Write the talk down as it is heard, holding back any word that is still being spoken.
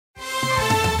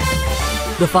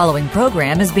The following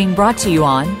program is being brought to you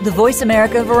on the Voice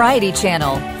America Variety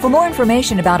Channel. For more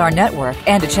information about our network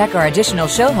and to check our additional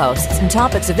show hosts and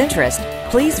topics of interest,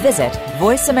 please visit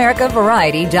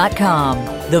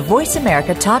voiceamericavariety.com. The Voice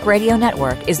America Talk Radio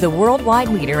Network is the worldwide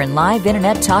leader in live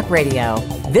Internet talk radio.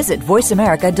 Visit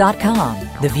voiceamerica.com.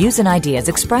 The views and ideas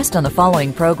expressed on the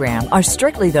following program are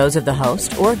strictly those of the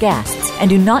host or guests and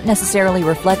do not necessarily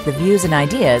reflect the views and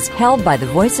ideas held by the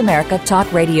Voice America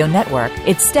Talk Radio Network,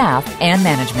 its staff, and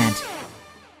management.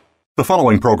 The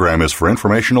following program is for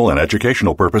informational and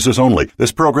educational purposes only.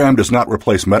 This program does not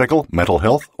replace medical, mental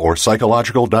health, or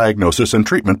psychological diagnosis and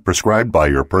treatment prescribed by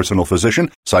your personal physician,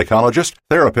 psychologist,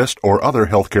 therapist, or other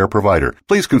healthcare provider.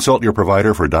 Please consult your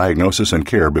provider for diagnosis and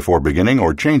care before beginning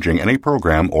or changing any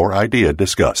program or idea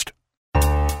discussed.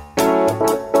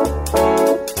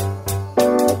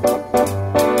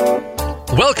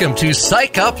 Welcome to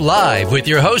Psych Up Live with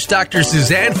your host, Dr.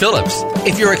 Suzanne Phillips.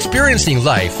 If you're experiencing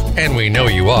life, and we know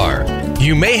you are,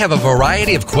 you may have a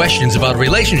variety of questions about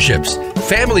relationships,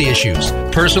 family issues,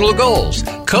 personal goals,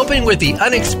 coping with the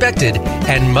unexpected,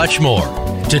 and much more.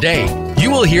 Today,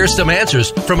 you will hear some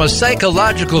answers from a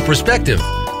psychological perspective,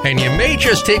 and you may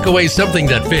just take away something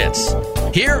that fits.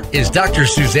 Here is Dr.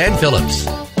 Suzanne Phillips.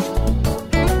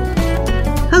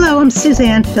 Hello, I'm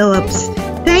Suzanne Phillips.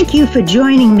 Thank you for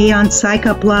joining me on Psych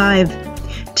Up Live.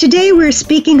 Today we're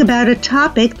speaking about a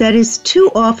topic that is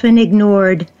too often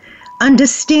ignored: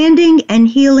 understanding and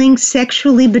healing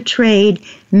sexually betrayed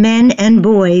men and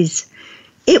boys.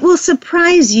 It will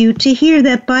surprise you to hear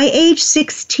that by age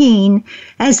 16,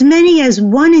 as many as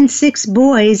 1 in 6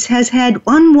 boys has had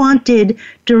unwanted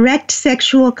direct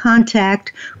sexual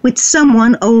contact with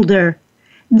someone older.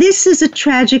 This is a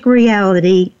tragic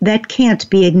reality that can't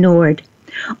be ignored.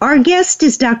 Our guest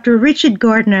is Dr. Richard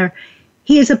Gardner.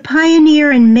 He is a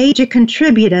pioneer and major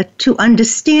contributor to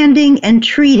understanding and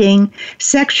treating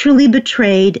sexually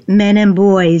betrayed men and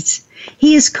boys.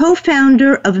 He is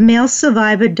co-founder of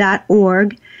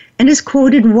MaleSurvivor.org and is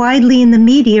quoted widely in the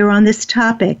media on this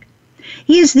topic.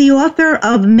 He is the author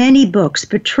of many books: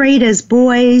 Betrayed as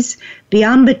Boys,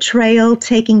 Beyond Betrayal,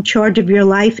 Taking Charge of Your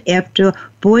Life After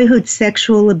Boyhood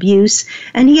Sexual Abuse,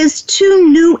 and he has 2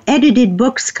 new edited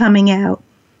books coming out: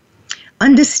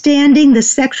 Understanding the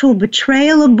Sexual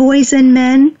Betrayal of Boys and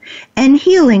Men, and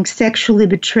Healing Sexually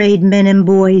Betrayed Men and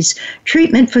Boys,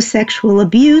 Treatment for Sexual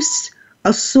Abuse,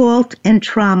 Assault, and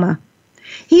Trauma.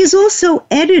 He is also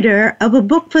editor of a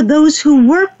book for those who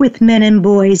work with men and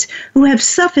boys who have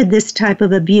suffered this type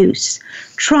of abuse: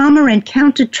 Trauma and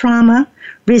Counter-Trauma,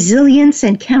 Resilience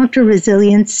and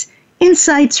Counter-Resilience,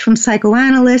 Insights from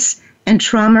Psychoanalysts and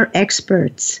Trauma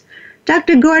Experts.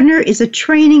 Dr. Gardner is a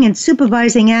training and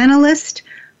supervising analyst,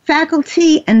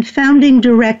 faculty, and founding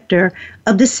director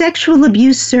of the Sexual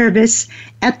Abuse Service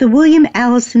at the William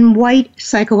Allison White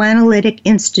Psychoanalytic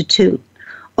Institute.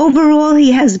 Overall,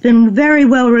 he has been very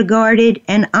well regarded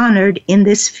and honored in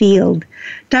this field.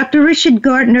 Dr. Richard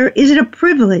Gardner, is it a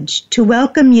privilege to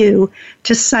welcome you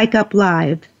to Psych Up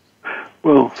Live?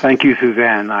 Well, thank you,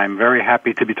 Suzanne. I'm very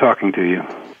happy to be talking to you.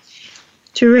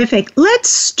 Terrific. Let's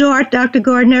start, Dr.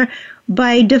 Gardner,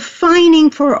 by defining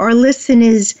for our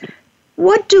listeners,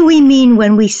 what do we mean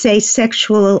when we say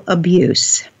sexual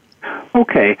abuse?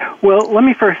 Okay. Well, let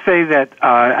me first say that,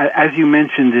 as you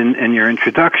mentioned in your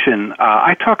introduction,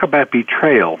 I talk about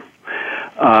betrayal.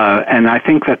 And I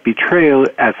think that betrayal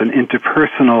as an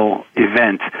interpersonal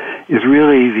event is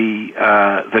really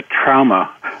the trauma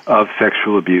of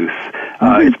sexual abuse.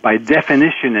 It's by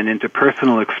definition an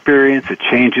interpersonal experience. It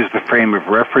changes the frame of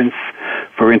reference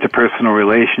for interpersonal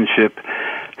relationship.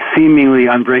 Seemingly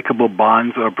unbreakable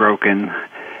bonds are broken,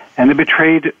 and the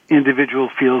betrayed individual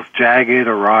feels jagged,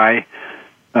 awry,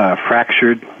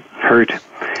 fractured, hurt.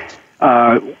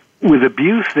 With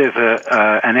abuse, there's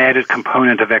an added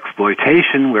component of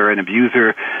exploitation, where an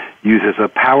abuser uses a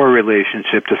power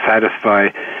relationship to satisfy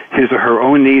his or her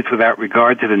own needs without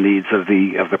regard to the needs of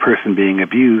the person being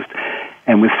abused.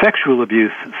 And with sexual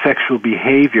abuse, sexual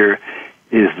behavior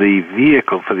is the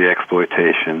vehicle for the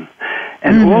exploitation.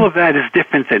 And all of that is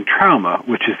different than trauma,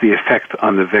 which is the effect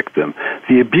on the victim.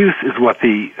 The abuse is what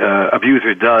the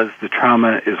abuser does. The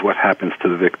trauma is what happens to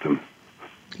the victim.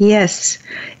 Yes,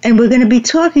 and we're going to be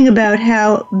talking about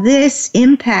how this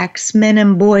impacts men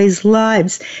and boys'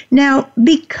 lives. Now,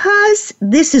 because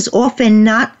this is often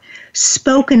not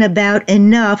spoken about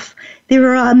enough,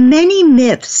 there are many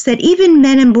myths that even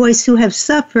men and boys who have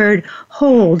suffered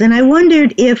hold, and I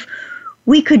wondered if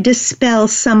we could dispel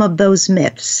some of those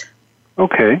myths.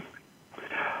 Okay.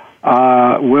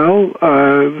 There's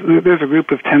a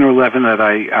group of 10 or 11 that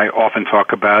I often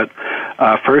talk about.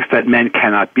 First, that men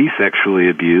cannot be sexually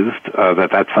abused,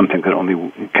 that's something that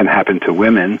only can happen to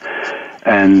women.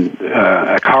 And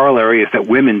a corollary is that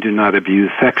women do not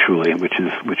abuse sexually, which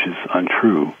is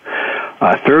untrue.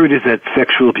 Third is that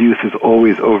sexual abuse is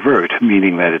always overt,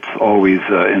 meaning that it's always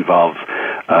involves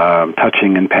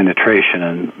touching and penetration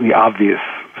and the obvious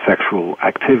sexual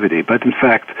activity. But in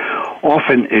fact,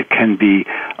 often it can be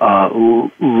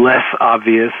less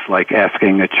obvious, like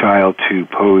asking a child to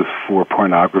pose for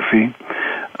pornography,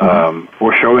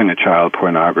 or showing a child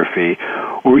pornography,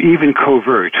 or even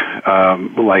covert,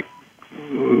 like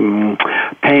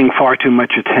paying far too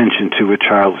much attention to a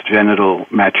child's genital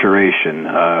maturation,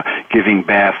 giving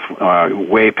baths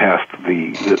way past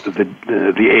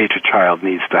the age a child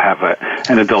needs to have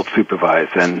an adult supervise,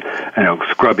 and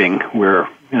scrubbing where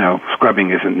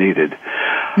scrubbing isn't needed.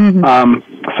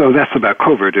 So that's about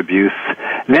covert abuse.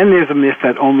 Then there's a myth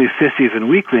that only sissies and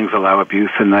weaklings allow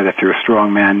abuse, and that if you're a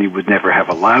strong man, you would never have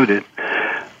allowed it.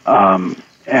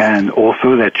 And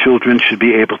also that children should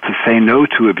be able to say no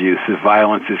to abuse if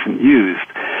violence isn't used.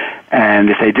 And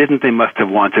if they didn't, they must have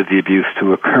wanted the abuse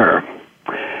to occur.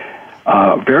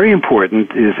 Very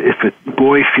important is if a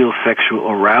boy feels sexual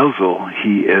arousal,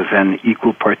 he is an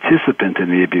equal participant in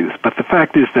the abuse. But the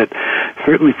fact is that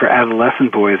certainly for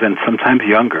adolescent boys and sometimes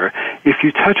younger, if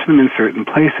you touch them in certain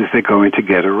places, they're going to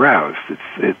get aroused.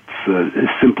 It's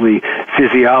simply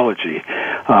physiology.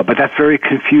 But that's very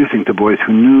confusing to boys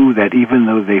who knew that even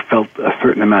though they felt a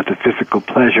certain amount of physical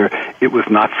pleasure, it was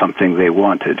not something they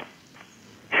wanted.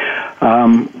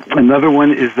 Another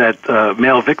one is that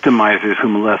male victimizers who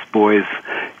molest boys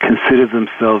consider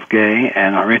themselves gay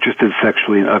and are interested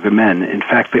sexually in other men. In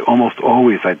fact, they almost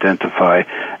always identify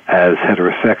as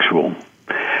heterosexual.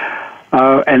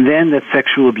 And then that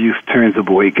sexual abuse turns a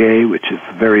boy gay, which is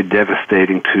very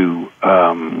devastating to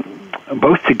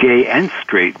both to gay and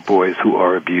straight boys who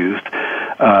are abused.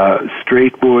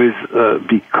 Straight boys,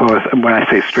 because when I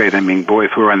say straight, I mean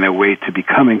boys who are on their way to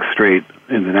becoming straight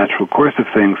in the natural course of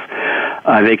things.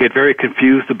 They get very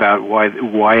confused about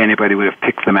why anybody would have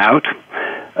picked them out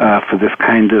for this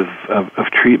kind of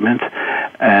treatment,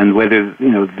 and whether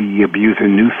the abuser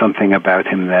knew something about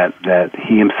him that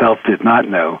he himself did not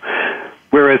know.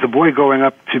 Whereas a boy growing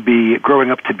up to be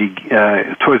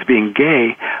towards being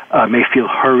gay may feel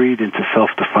hurried into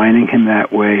self-defining him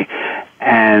that way,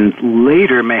 and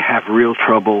later may have real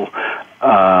trouble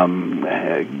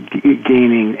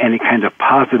gaining any kind of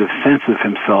positive sense of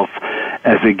himself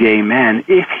as a gay man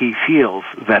if he feels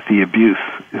that the abuse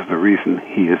is the reason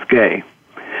he is gay.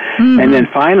 And then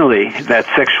finally, that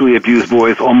sexually abused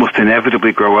boys almost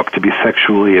inevitably grow up to be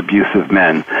sexually abusive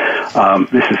men.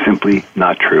 This is simply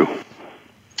not true.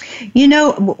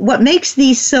 What makes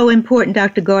these so important,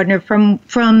 Dr. Gardner, from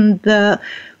the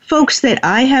folks that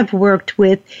I have worked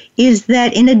with, is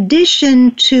that in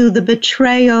addition to the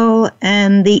betrayal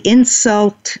and the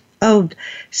insult of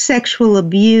sexual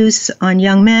abuse on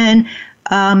young men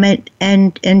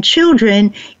and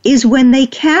children, is when they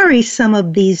carry some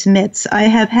of these myths. I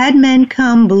have had men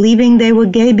come believing they were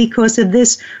gay because of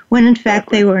this, when in fact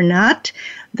they were not.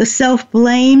 The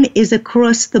self-blame is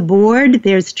across the board.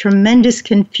 There's tremendous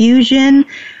confusion.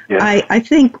 Yes. I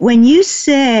think when you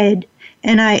said,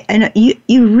 and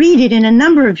you read it in a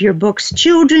number of your books,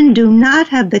 children do not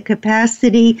have the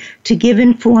capacity to give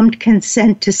informed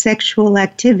consent to sexual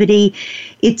activity.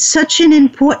 It's such an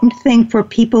important thing for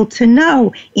people to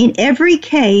know. In every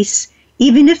case,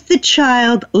 even if the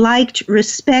child liked,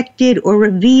 respected, or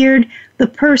revered the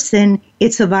person,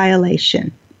 it's a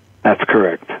violation. That's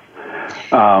correct.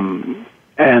 And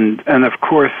of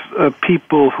course,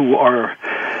 people who are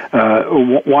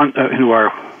who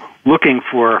are looking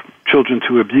for children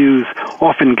to abuse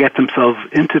often get themselves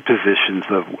into positions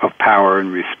of power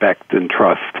and respect and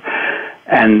trust.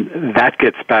 And that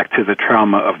gets back to the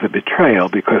trauma of the betrayal,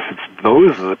 because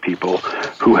those are the people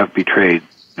who have betrayed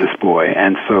this boy.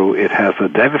 And so it has a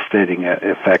devastating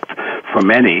effect for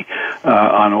many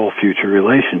on all future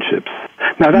relationships.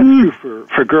 Now, that's true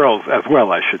for girls as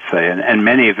well, I should say, and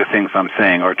many of the things I'm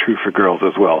saying are true for girls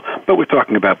as well. But we're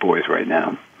talking about boys right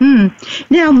now.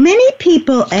 Now, many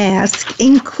people ask,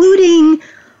 including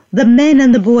the men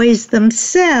and the boys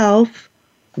themselves,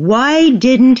 why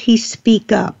didn't he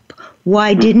speak up?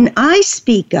 Why didn't I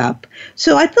speak up?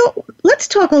 So I thought, let's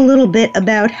talk a little bit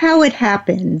about how it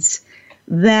happens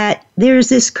that there's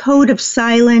this code of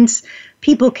silence.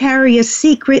 People carry a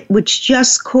secret which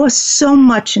just costs so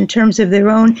much in terms of their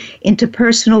own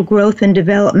interpersonal growth and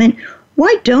development.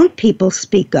 Why don't people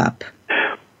speak up?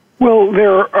 Well,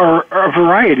 there are a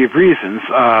variety of reasons.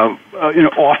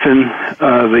 Often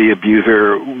the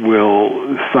abuser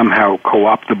will somehow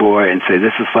co-opt the boy and say,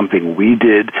 "This is something we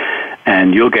did,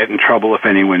 and you'll get in trouble if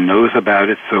anyone knows about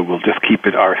it. So we'll just keep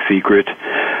it our secret."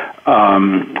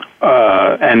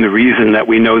 And the reason that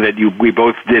we know that we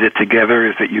both did it together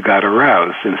is that you got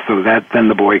aroused, and so that then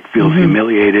the boy feels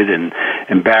humiliated and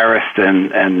embarrassed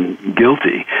and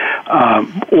guilty.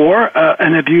 Or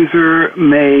an abuser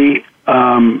may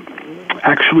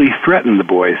actually threaten the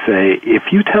boy, say,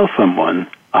 "If you tell someone,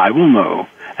 I will know,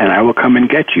 and I will come and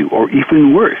get you," or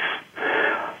even worse,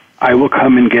 "I will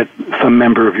come and get some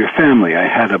member of your family." I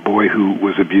had a boy who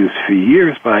was abused for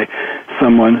years by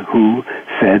someone who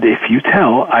said, "If you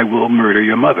tell, I will murder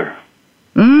your mother."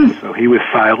 So he was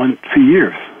silent for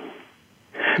years.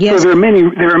 Yes. So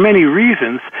there are many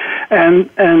reasons, and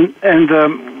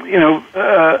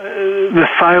the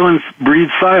silence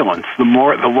breeds silence. The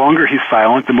longer he's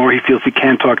silent, the more he feels he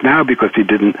can't talk now because he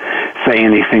didn't say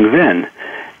anything then.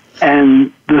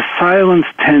 And the silence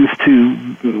tends to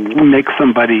make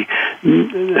somebody,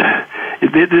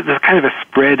 there's kind of a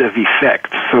spread of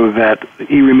effect, so that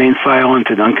he remains silent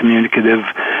and uncommunicative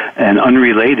and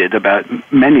unrelated about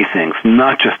many things,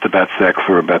 not just about sex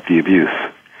or about the abuse.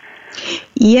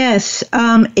 Yes.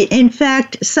 In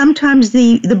fact, sometimes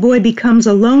the boy becomes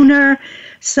a loner.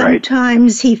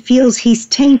 Sometimes he feels he's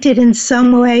tainted in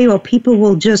some way, or people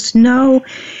will just know.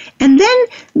 And then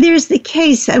there's the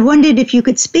case, I wondered if you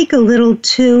could speak a little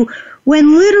to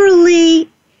when literally,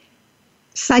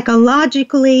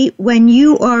 psychologically, when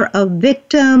you are a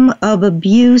victim of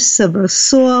abuse, of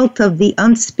assault, of the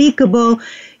unspeakable,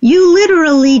 you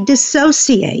literally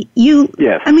dissociate.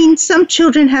 Yes. I mean, some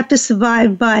children have to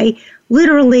survive by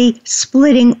literally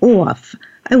splitting off.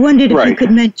 I wondered if you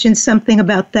could mention something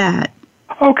about that.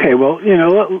 Okay, well,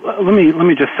 let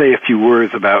me just say a few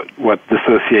words about what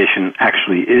dissociation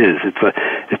actually is.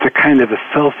 It's a kind of a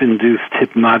self-induced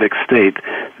hypnotic state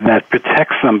that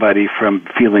protects somebody from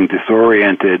feeling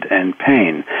disoriented and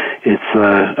pain. It's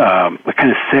a kind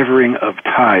of severing of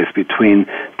ties between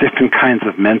different kinds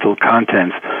of mental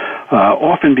contents,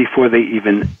 often before they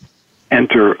even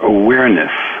enter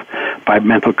awareness. By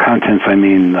mental contents, I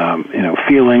mean,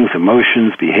 feelings,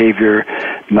 emotions, behavior,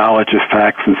 knowledge of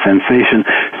facts and sensation,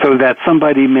 so that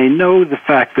somebody may know the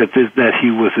fact that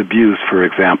he was abused, for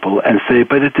example, and say,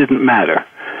 but it didn't matter,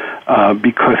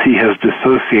 because he has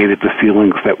dissociated the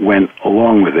feelings that went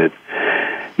along with it.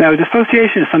 Now,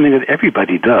 dissociation is something that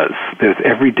everybody does. There's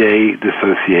everyday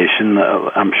dissociation.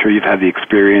 I'm sure you've had the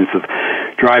experience of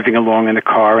driving along in a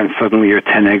car and suddenly you're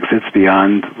 10 exits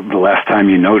beyond the last time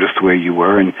you noticed where you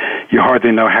were, and you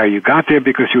hardly know how you got there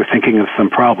because you were thinking of some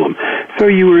problem. So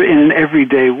you were in an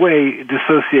everyday way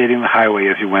dissociating the highway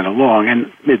as you went along,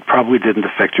 and it probably didn't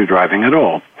affect your driving at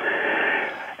all.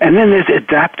 And then there's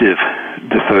adaptive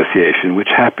dissociation, which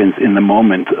happens in the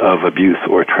moment of abuse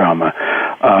or trauma.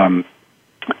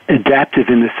 Adaptive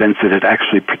in the sense that it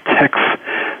actually protects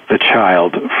the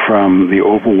child from the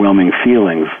overwhelming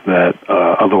feelings that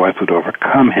otherwise would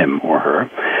overcome him or her.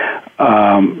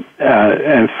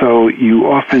 And so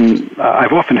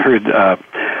I've often heard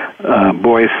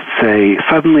boys say,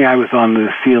 suddenly I was on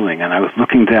the ceiling and I was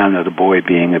looking down at a boy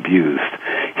being abused.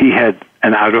 He had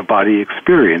an out-of-body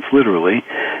experience, literally,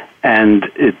 and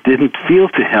it didn't feel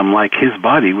to him like his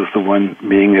body was the one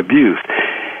being abused.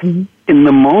 Mm-hmm. In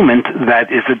the moment,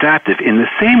 that is adaptive. In the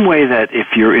same way that if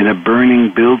you're in a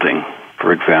burning building,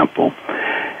 for example,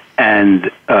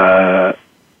 and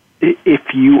if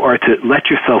you are to let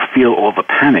yourself feel all the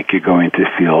panic you're going to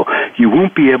feel, you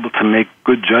won't be able to make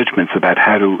good judgments about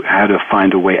how to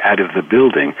find a way out of the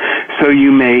building. So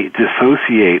you may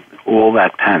dissociate all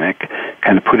that panic,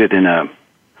 kind of put it in a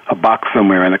box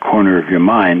somewhere in the corner of your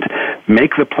mind,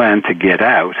 make the plan to get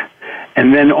out,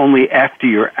 and then only after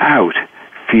you're out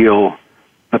feel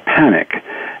the panic.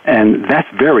 And that's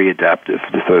very adaptive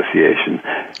dissociation.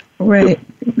 Right.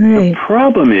 The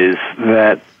problem is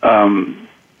that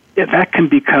that can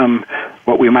become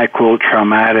what we might call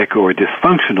traumatic or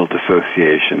dysfunctional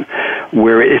dissociation,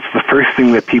 where it's the first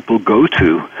thing that people go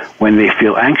to when they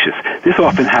feel anxious. This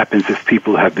often happens if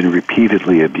people have been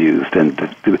repeatedly abused and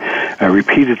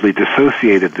repeatedly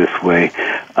dissociated this way.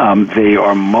 They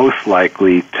are most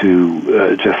likely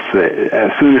to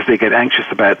as soon as they get anxious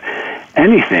about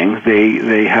anything,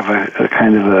 they have a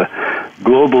kind of a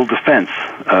global defense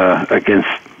against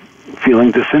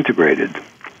feeling disintegrated.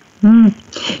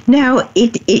 Now,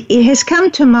 it has come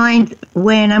to mind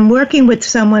when I'm working with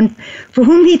someone for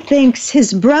whom he thinks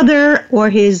his brother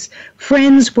or his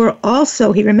friends were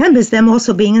also, he remembers them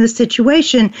also being in the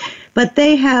situation, but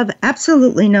they have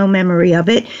absolutely no memory of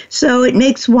it. So it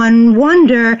makes one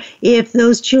wonder if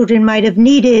those children might have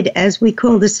needed, as we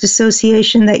call this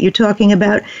dissociation that you're talking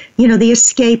about, the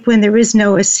escape when there is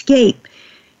no escape.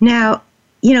 Now,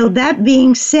 that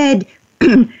being said,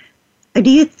 do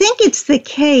you think it's the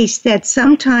case that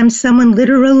sometimes someone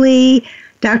literally,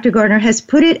 Dr. Gardner, has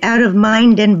put it out of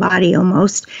mind and body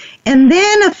almost, and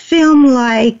then a film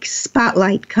like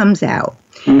Spotlight comes out,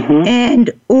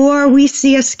 or we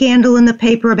see a scandal in the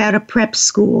paper about a prep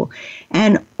school,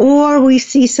 or we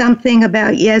see something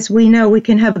about, yes, we know we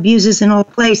can have abuses in all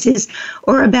places,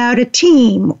 or about a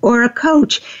team or a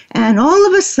coach, and all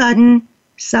of a sudden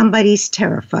somebody's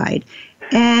terrified.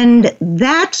 And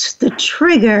that's the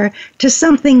trigger to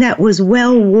something that was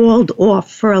well walled off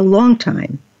for a long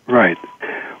time. Right.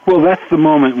 Well, that's the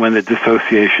moment when the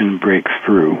dissociation breaks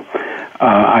through.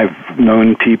 I've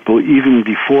known people, even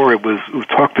before it was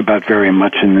talked about very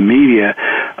much in the media,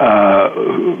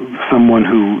 someone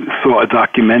who saw a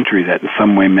documentary that in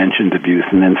some way mentioned abuse,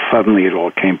 and then suddenly it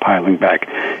all came piling back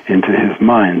into his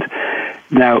mind.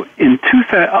 Now,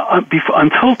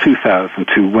 until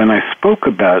 2002, when I spoke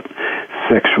about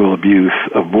sexual abuse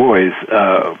of boys,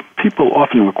 people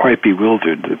often were quite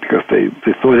bewildered because they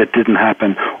thought it didn't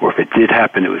happen, or if it did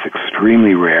happen, it was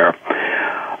extremely rare.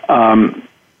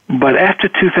 But after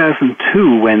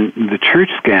 2002, when the church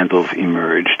scandals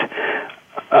emerged,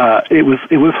 it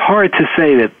was hard to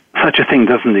say that such a thing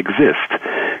doesn't exist,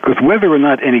 because whether or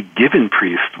not any given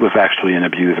priest was actually an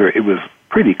abuser, it was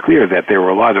pretty clear that there were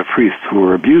a lot of priests who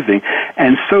were abusing,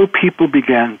 and so people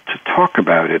began to talk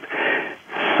about it.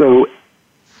 So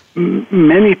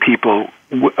many people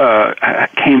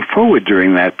came forward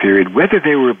during that period, whether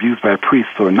they were abused by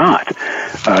priests or not.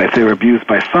 If they were abused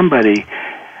by somebody,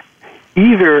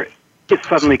 either it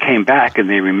suddenly came back and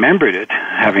they remembered it,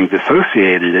 having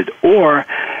dissociated it, or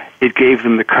it gave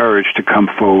them the courage to come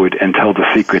forward and tell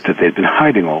the secret that they'd been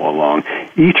hiding all along,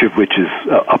 each of which is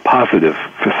a positive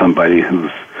for somebody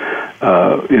who's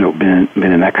been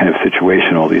in that kind of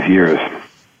situation all these years.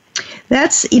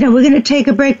 That's, we're going to take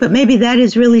a break, but maybe that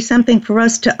is really something for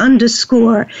us to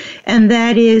underscore, and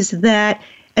that is that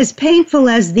as painful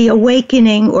as the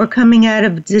awakening or coming out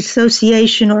of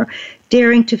dissociation or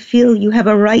daring to feel you have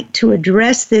a right to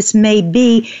address this may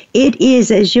be, it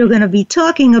is, as you're going to be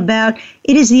talking about,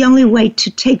 it is the only way to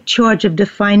take charge of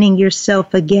defining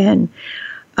yourself again.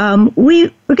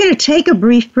 We're going to take a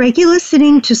brief break. You're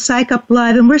listening to Psych Up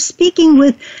Live, and we're speaking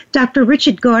with Dr.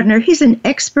 Richard Gardner. He's an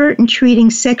expert in treating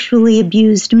sexually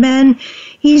abused men.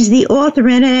 He's the author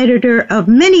and editor of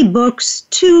many books,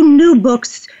 2 new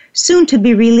books soon to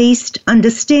be released,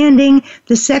 Understanding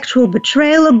the Sexual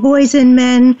Betrayal of Boys and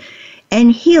Men,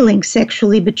 and Healing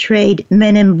Sexually Betrayed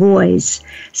Men and Boys.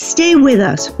 Stay with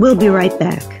us. We'll be right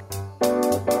back.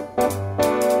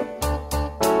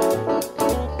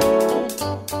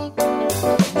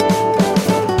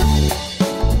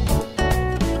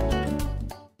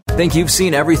 Think you've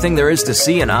seen everything there is to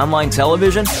see in online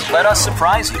television? Let us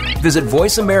surprise you. Visit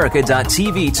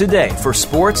voiceamerica.tv today for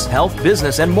sports, health,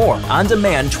 business, and more on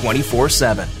demand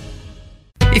 24/7.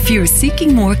 If you're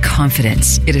seeking more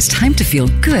confidence, it is time to feel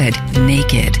good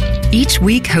naked. Each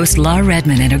week, host Laura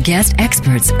Redmond and her guest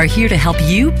experts are here to help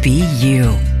you be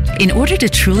you. In order to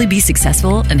truly be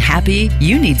successful and happy,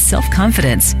 you need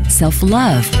self-confidence,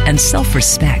 self-love, and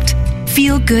self-respect.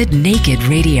 Feel Good Naked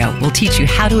Radio will teach you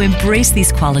how to embrace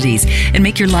these qualities and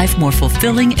make your life more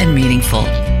fulfilling and meaningful.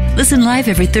 Listen live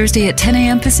every Thursday at 10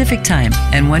 a.m. Pacific Time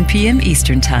and 1 p.m.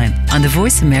 Eastern Time on the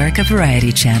Voice America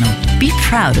Variety Channel. Be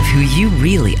proud of who you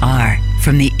really are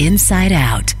from the inside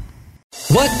out.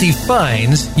 What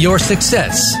defines your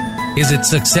success? Is it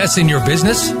success in your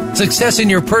business? Success in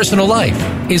your personal life?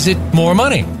 Is it more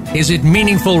money? Is it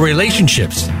meaningful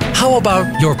relationships? How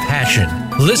about your passion?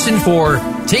 Listen for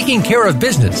Taking Care of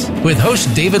Business with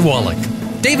host David Wallach.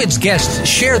 David's guests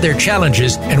share their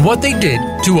challenges and what they did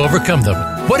to overcome them.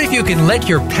 What if you can let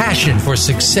your passion for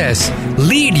success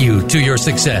lead you to your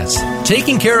success?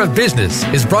 Taking Care of Business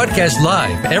is broadcast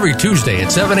live every Tuesday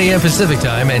at 7 a.m. Pacific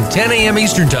Time and 10 a.m.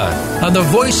 Eastern Time on the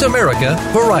Voice America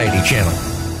Variety Channel.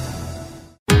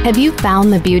 Have you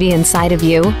found the beauty inside of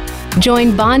you?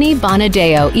 Join Bonnie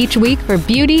Bonadeo each week for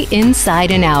Beauty Inside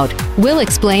and Out. We'll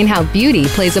explain how beauty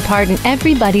plays a part in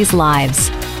everybody's lives.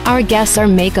 Our guests are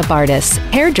makeup artists,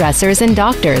 hairdressers, and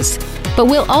doctors. But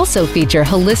we'll also feature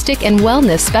holistic and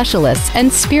wellness specialists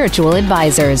and spiritual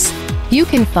advisors. you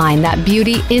can find that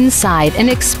beauty inside and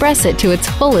express it to its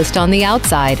fullest on the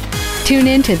outside. Tune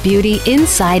in to Beauty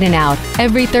Inside and Out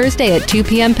every Thursday at 2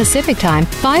 p.m. Pacific Time,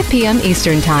 5 p.m.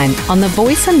 Eastern Time on the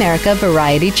Voice America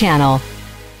Variety Channel.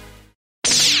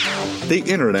 The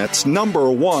Internet's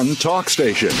 #1 talk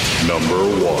station.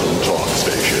 #1 talk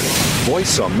station.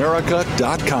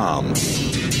 VoiceAmerica.com.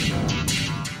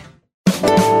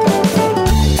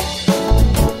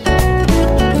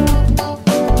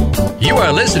 You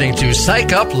are listening to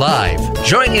Psych Up Live.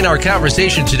 Join in our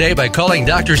conversation today by calling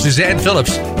Dr. Suzanne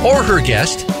Phillips or her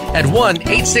guest at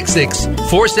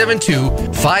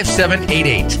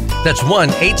 1-866-472-5788. That's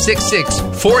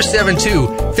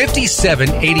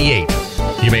 1-866-472-5788.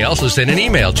 You may also send an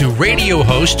email to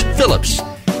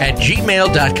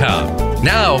radiohostphillips@gmail.com.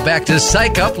 Now back to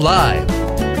Psych Up Live.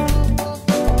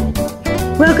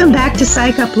 Welcome back to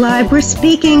Psych Up Live. We're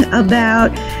speaking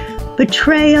about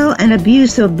betrayal and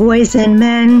abuse of boys and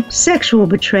men, sexual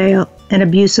betrayal and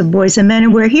abuse of boys and men.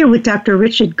 And we're here with Dr.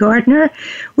 Richard Gardner.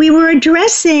 We were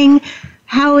addressing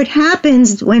how it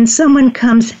happens when someone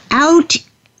comes out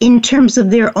in terms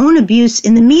of their own abuse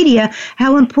in the media,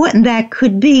 how important that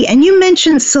could be. And you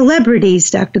mentioned celebrities,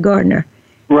 Dr. Gardner.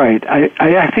 Right.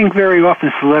 I think very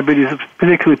often celebrities,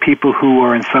 particularly people who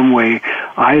are in some way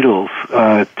idols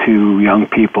to young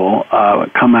people,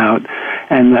 come out.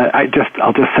 And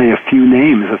I'll just say a few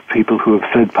names of people who have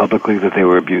said publicly that they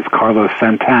were abused. Carlos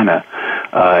Santana,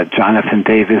 Jonathan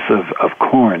Davis of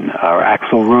Korn, or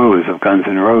Axl Rose of Guns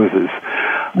N' Roses.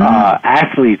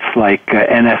 Athletes like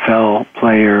NFL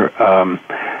player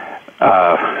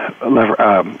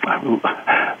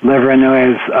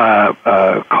Levernois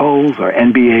Coles, or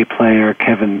NBA player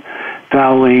Kevin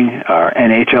Dowling, or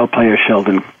NHL player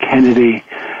Sheldon Kennedy,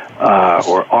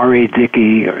 or R.A.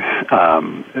 Dickey, or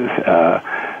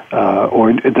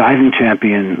diving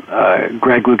champion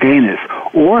Greg Louganis,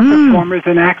 or performers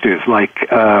and actors like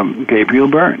Gabriel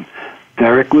Byrne,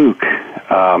 Derek Luke,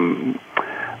 Tom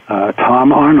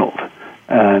Arnold,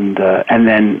 and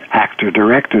then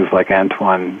actor-directors like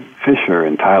Antoine Fisher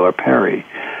and Tyler Perry,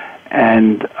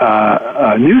 and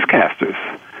newscasters,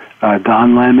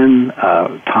 Don Lemon,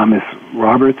 Thomas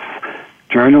Roberts,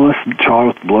 journalist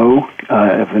Charles Blow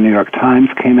of the New York Times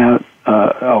came out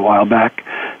a while back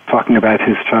talking about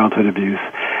his childhood abuse,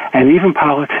 and even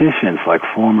politicians like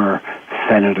former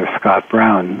Senator Scott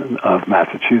Brown of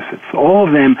Massachusetts. All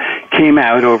of them came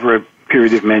out over a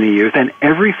period of many years, and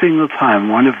every single time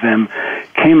one of them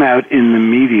came out in the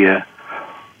media,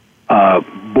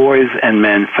 boys and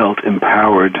men felt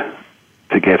empowered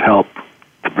to get help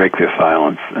to break their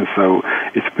silence. And so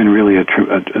it's been really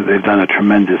they've done a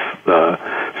tremendous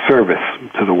service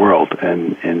to the world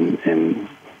in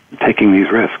taking these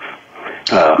risks,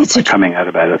 coming out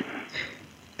about it.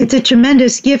 It's a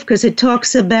tremendous gift because it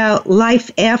talks about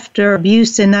life after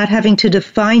abuse and not having to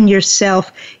define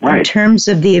yourself in terms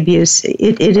of the abuse.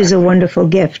 It is a wonderful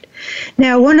gift.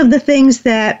 Now, one of the things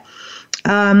that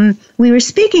we were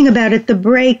speaking about at the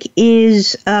break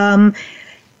is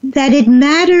that it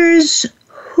matters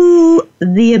who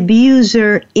the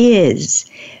abuser is,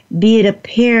 be it a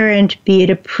parent, be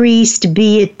it a priest,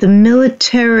 be it the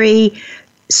military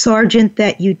sergeant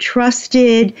that you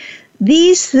trusted.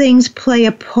 These things play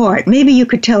a part. Maybe you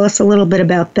could tell us a little bit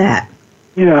about that.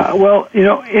 Yeah, well,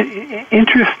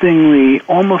 interestingly,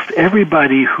 almost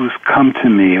everybody who's come to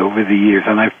me over the years,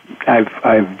 and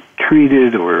I've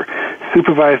treated or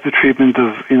supervised the treatment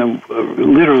of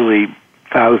literally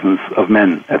thousands of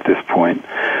men at this point.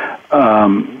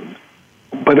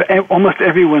 But almost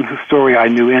everyone whose story I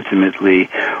knew intimately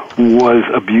was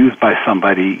abused by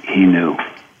somebody he knew.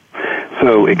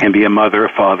 So it can be a mother, a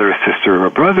father, a sister, or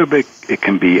a brother, but it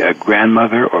can be a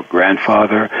grandmother or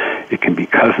grandfather. It can be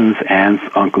cousins, aunts,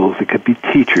 uncles. It could be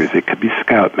teachers. It could be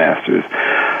scoutmasters.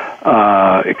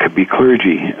 It could be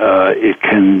clergy. It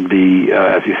can be,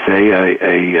 as you say,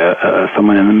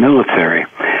 someone in the military.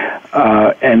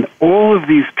 And all of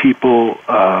these people,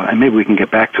 and maybe we can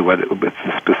get back to what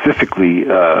specifically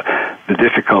the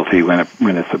difficulty when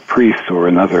it's a priest or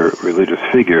another religious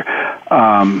figure.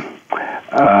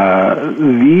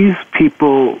 These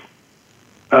people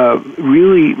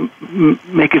really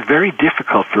make it very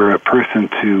difficult for a person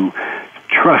to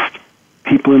trust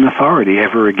people in authority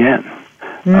ever again,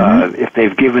 if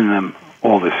they've given them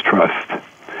all this trust.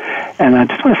 And I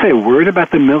just want to say a word about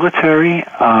the military.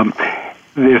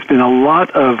 There's been a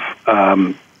lot of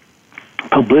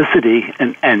publicity,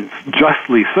 and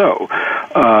justly so,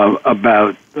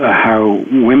 about how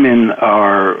women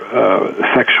are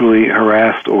sexually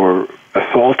harassed or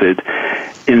assaulted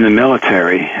in the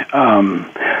military.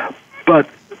 But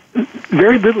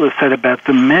very little is said about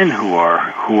the men who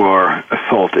are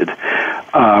assaulted.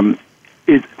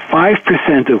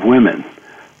 5% of women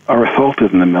are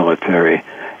assaulted in the military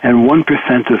and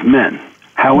 1% of men.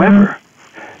 However,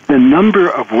 the number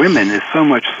of women is so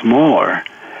much smaller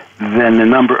than the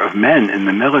number of men in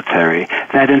the military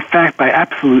that, in fact, by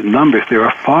absolute numbers, there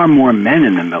are far more men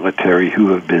in the military who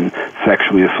have been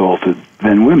sexually assaulted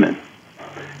than women.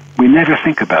 We never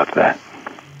think about that.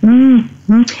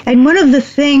 Mm-hmm. And one of the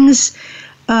things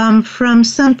from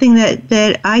something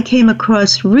that I came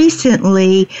across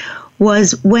recently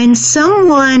was when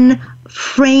someone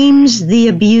frames the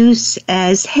abuse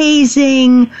as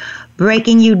hazing,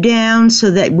 breaking you down so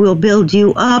that we'll build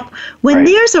you up. When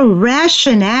there's a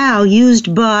rationale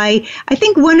used by, I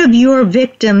think one of your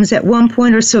victims at one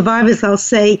point, or survivors, I'll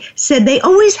say, said they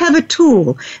always have a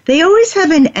tool. They always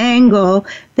have an angle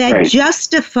that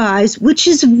justifies, which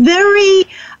is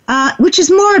which is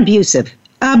more abusive,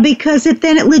 because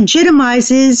then it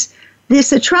legitimizes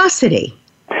this atrocity.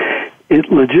 It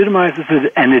legitimizes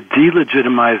it, and it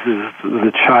delegitimizes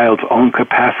the child's own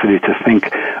capacity to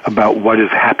think about what is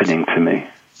happening to me.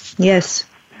 Yes,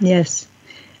 yes.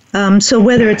 So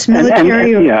whether it's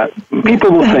military or...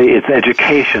 people will say it's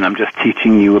education. I'm just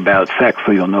teaching you about sex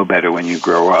so you'll know better when you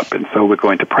grow up. And so we're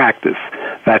going to practice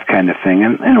that kind of thing.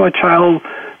 And, a child,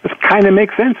 this kind of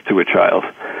makes sense to a child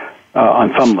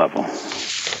on some level.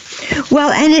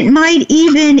 Well, and it might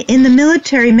even in the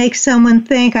military make someone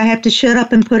think, I have to shut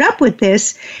up and put up with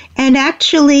this. And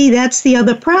actually, that's the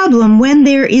other problem. When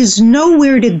there is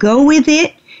nowhere to go with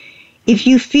it, if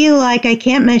you feel like I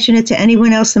can't mention it to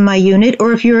anyone else in my unit,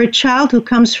 or if you're a child who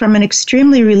comes from an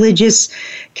extremely religious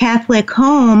Catholic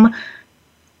home,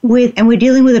 and we're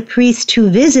dealing with a priest who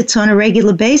visits on a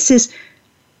regular basis,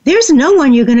 there's no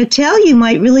one you're going to tell you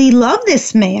might really love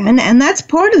this man. And that's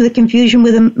part of the confusion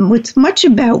with him. It's much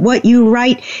about what you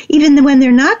write, even when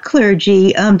they're not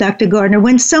clergy, Dr. Gardner.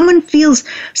 When someone feels,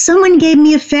 someone gave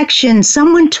me affection,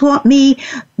 someone taught me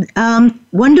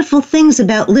wonderful things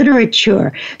about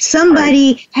literature,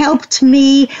 somebody helped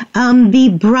me be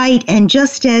bright and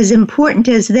just as important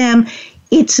as them,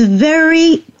 it's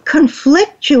very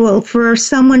conflictual for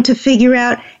someone to figure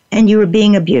out, and you were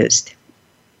being abused.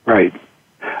 Right.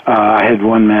 I had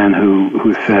one man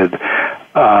who said,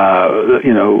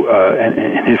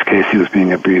 in his case, he was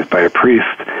being abused by a priest,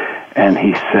 and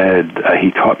he said,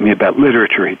 he taught me about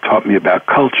literature, he taught me about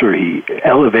culture, he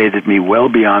elevated me well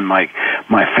beyond my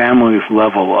family's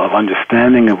level of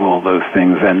understanding of all those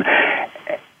things, and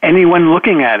anyone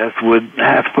looking at us would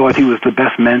have thought he was the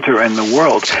best mentor in the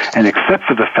world, and except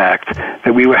for the fact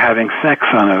that we were having sex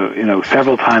on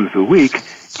several times a week,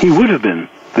 he would have been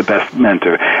the best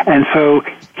mentor. And so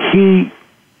he,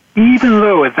 even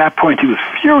though at that point he was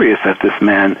furious at this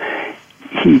man,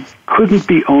 he couldn't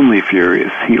be only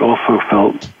furious. He also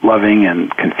felt loving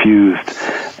and confused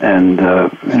and,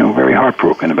 very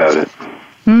heartbroken about it.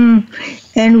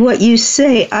 And what you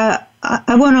say,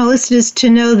 I want our listeners to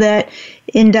know that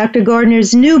in Dr.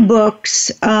 Gardner's new books,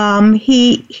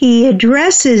 he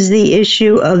addresses the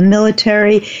issue of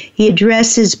military. He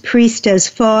addresses priest as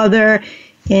father.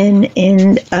 And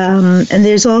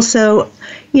there's also,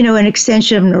 an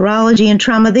extension of neurology and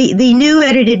trauma. The new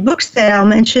edited books that I'll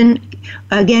mention,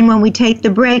 again, when we take the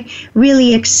break,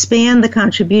 really expand the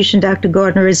contribution Dr.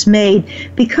 Gardner has made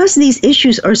because these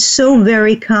issues are so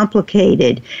very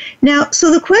complicated. Now,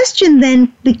 so the question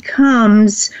then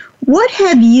becomes, what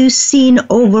have you seen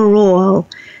overall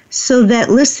so that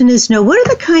listeners know what are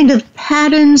the kind of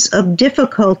patterns of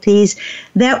difficulties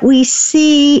that we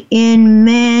see in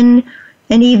men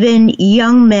and even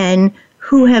young men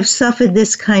who have suffered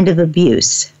this kind of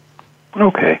abuse?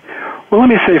 Okay. Well, let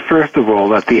me say, first of all,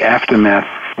 that the aftermath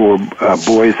for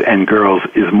boys and girls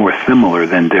is more similar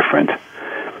than different.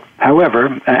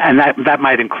 However, and that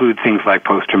might include things like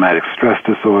post-traumatic stress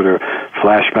disorder,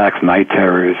 flashbacks, night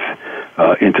terrors,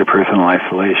 interpersonal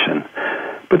isolation.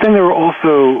 But then there are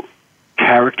also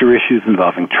character issues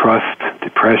involving trust,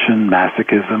 depression,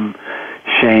 masochism,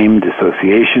 shame,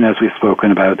 dissociation, as we've spoken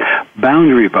about,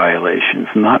 boundary violations,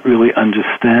 not really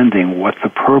understanding what's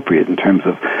appropriate in terms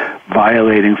of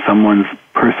violating someone's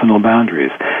personal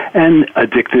boundaries, and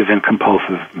addictive and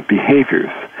compulsive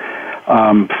behaviors.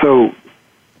 So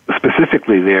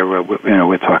specifically there,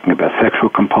 we're talking about sexual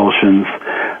compulsions,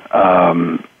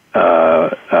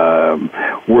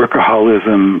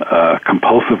 workaholism,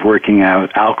 compulsive working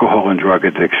out, alcohol and drug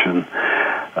addiction.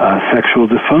 Sexual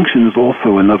dysfunction is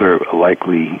also another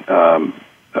likely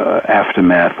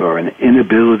aftermath, or an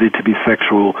inability to be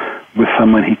sexual with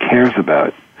someone he cares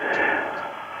about.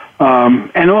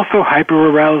 And also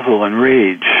hyperarousal and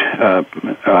rage,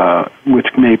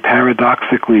 which may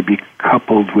paradoxically be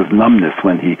coupled with numbness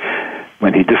when he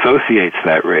when he dissociates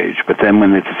that rage. But then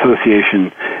when the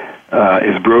dissociation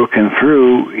is broken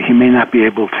through, he may not be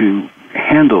able to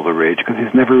handle the rage because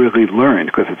he's never really learned,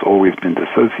 because it's always been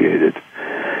dissociated.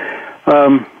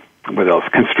 What else?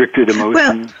 Constricted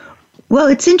emotion. Well,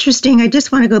 it's interesting. I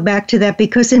just want to go back to that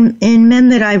because in men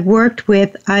that I've worked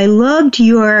with, I loved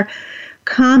your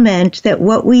comment that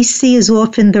what we see is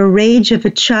often the rage of a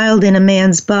child in a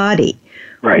man's body,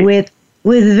 right? With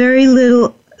very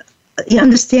little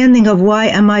understanding of why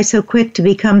am I so quick to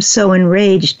become so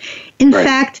enraged. In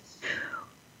fact,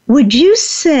 would you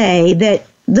say that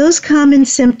those common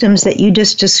symptoms that you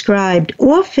just described,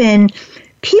 often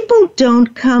people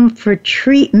don't come for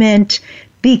treatment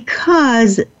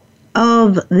because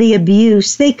of the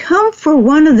abuse? They come for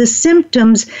one of the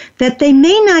symptoms that they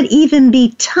may not even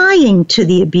be tying to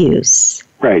the abuse.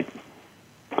 Right.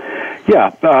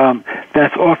 Yeah,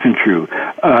 that's often true.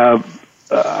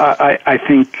 I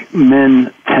think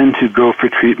men tend to go for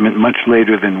treatment much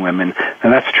later than women,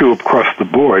 and that's true across the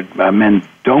board. Men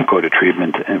don't go to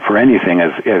treatment for anything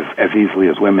as easily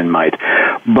as women might.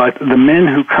 But the men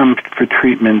who come for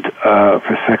treatment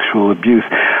for sexual abuse,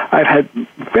 I've had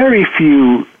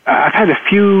a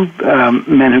few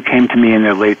men who came to me in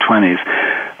their late 20s,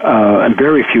 and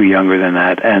very few younger than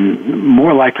that, and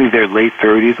more likely their late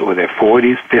 30s or their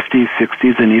 40s, 50s,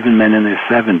 60s, and even men in their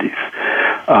 70s.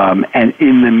 And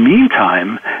in the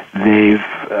meantime, they've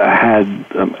had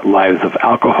lives of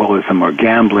alcoholism or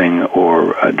gambling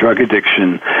or drug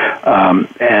addiction,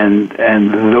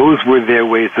 and those were their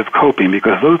ways of coping,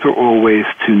 because those are all ways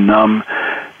to numb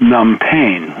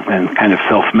pain and kind of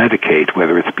self-medicate,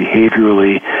 whether it's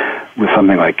behaviorally with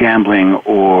something like gambling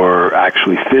or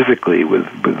actually physically with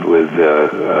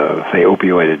say,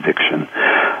 opioid addiction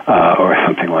or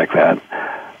something like that.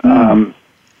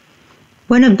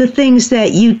 One of the things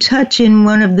that you touch in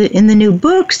in the new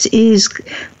books is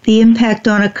the impact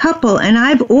on a couple. And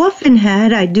I've often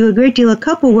had, I do a great deal of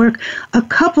couple work, a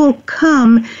couple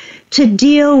come to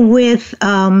deal with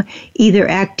either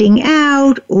acting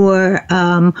out or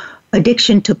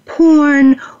addiction to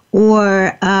porn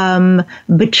or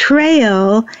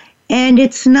betrayal. And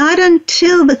it's not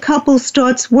until the couple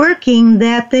starts working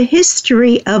that the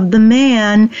history of the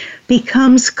man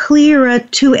becomes clearer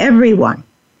to everyone.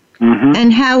 Mm-hmm.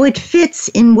 And how it fits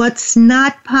in what's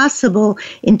not possible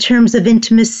in terms of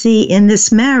intimacy in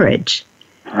this marriage.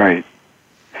 Right.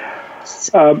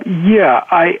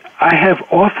 I have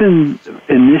often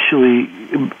initially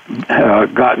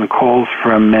gotten calls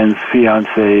from men's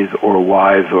fiancés or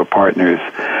wives or partners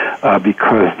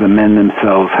because the men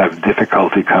themselves have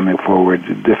difficulty coming forward,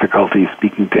 difficulty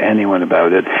speaking to anyone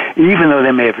about it, even though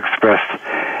they may have expressed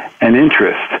an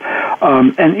interest.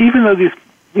 And even though these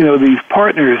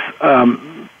partners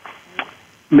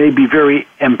may be very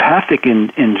empathic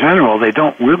in general, they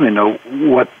don't really know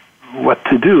what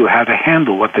to do, how to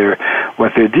handle what they're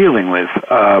dealing with.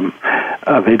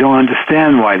 They don't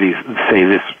understand why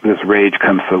this rage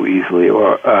comes so easily,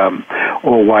 or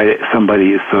why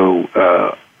somebody is so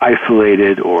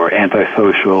isolated or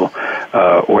antisocial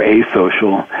or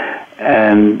asocial.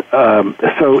 And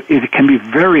so it can be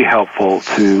very helpful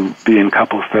to be in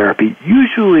couples therapy,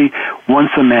 usually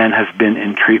once a man has been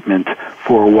in treatment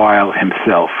for a while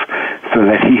himself, so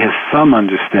that he has some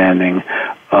understanding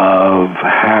of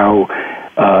how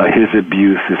his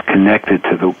abuse is connected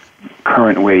to the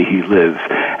current way he lives.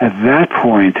 At that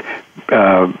point,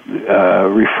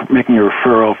 making a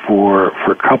referral for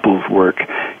couples work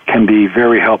can be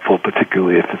very helpful,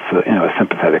 particularly if it's a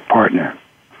sympathetic partner.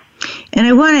 And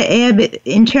I want to add,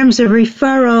 in terms of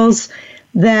referrals,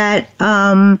 that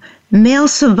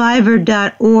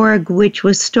malesurvivor.org, which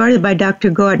was started by Dr.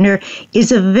 Gardner,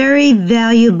 is a very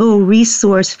valuable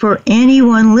resource for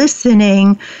anyone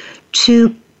listening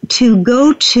to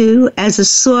go to as a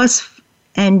source,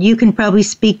 and you can probably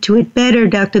speak to it better,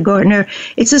 Dr. Gardner.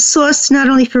 It's a source not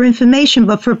only for information,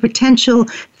 but for potential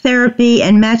therapy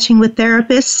and matching with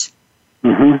therapists.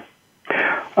 Mm-hmm.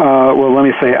 Well, let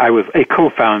me say I was a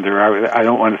co-founder. I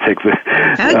don't want to take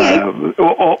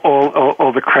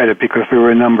all the credit, because there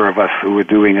were a number of us who were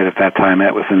doing it at that time.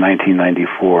 That was in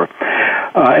 1994.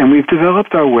 And we've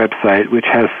developed our website, which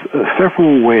has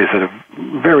several ways that are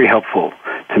very helpful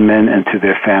to men and to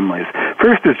their families.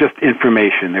 First is just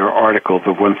information. There are articles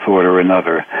of one sort or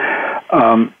another.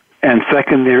 And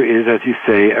second, there is, as you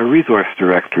say, a resource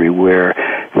directory where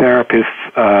therapists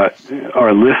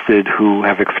are listed who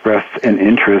have expressed an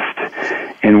interest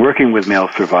in working with male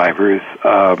survivors,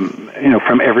 from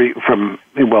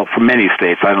many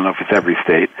states. I don't know if it's every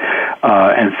state.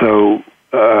 And so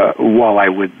while I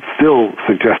would still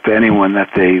suggest to anyone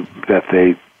that they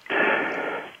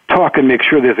talk and make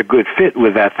sure there's a good fit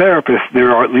with that therapist,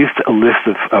 there are at least a list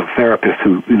of therapists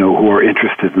who are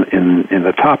interested in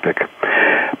the topic.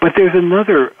 But there's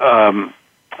another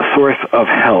source of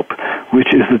help,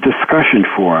 which is the discussion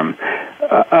forum.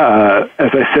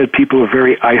 As I said, people are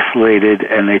very isolated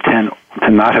and they tend to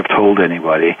not have told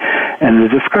anybody. And the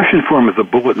discussion forum is a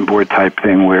bulletin board type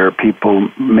thing where people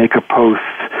make a post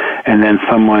and then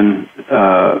someone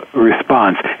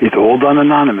responds. It's all done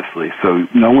anonymously, so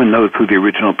no one knows who the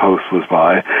original post was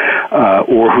by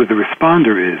or who the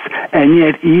responder is. And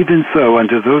yet, even so,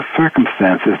 under those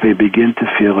circumstances, they begin to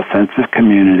feel a sense of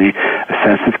community, a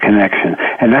sense of connection.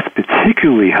 And that's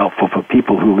particularly helpful for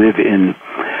people who live in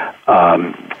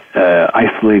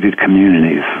isolated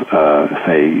communities,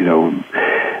 say, in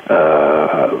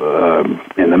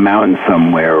the mountains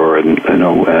somewhere, or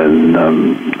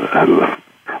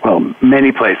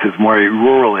many places, more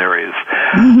rural areas,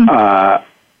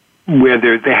 where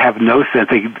they have no sense.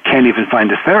 They can't even find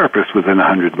a therapist within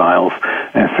 100 miles,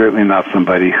 and certainly not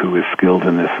somebody who is skilled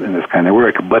in this kind of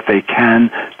work. But they can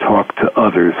talk to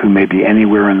others who may be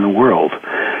anywhere in the world.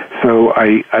 So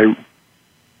I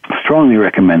strongly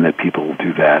recommend that people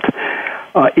do that.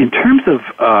 In terms of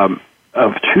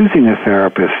choosing a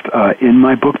therapist, in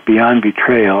my book Beyond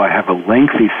Betrayal, I have a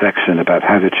lengthy section about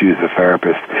how to choose a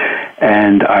therapist,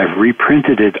 and I've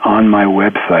reprinted it on my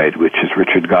website, which is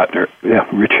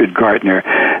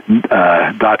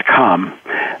richardgartner.com,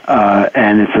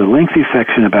 and it's a lengthy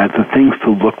section about the things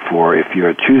to look for if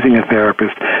you're choosing a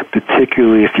therapist,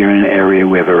 particularly if you're in an area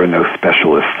where there are no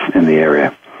specialists in the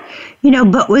area.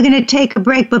 But we're going to take a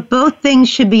break, but both things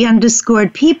should be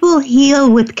underscored. People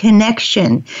heal with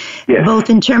connection, yes, both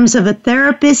in terms of a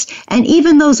therapist and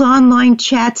even those online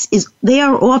chats, they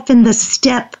are often the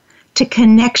step to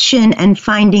connection and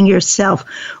finding yourself.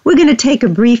 We're going to take a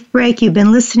brief break. You've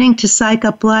been listening to Psych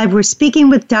Up Live. We're speaking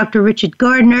with Dr. Richard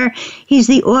Gardner. He's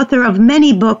the author of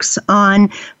many books on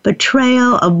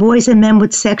betrayal of boys and men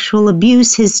with sexual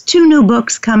abuse. His 2 new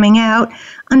books coming out,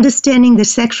 Understanding the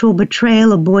Sexual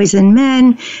Betrayal of Boys and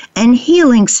Men, and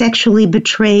Healing Sexually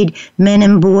Betrayed Men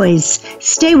and Boys.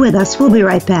 Stay with us. We'll be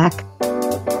right back.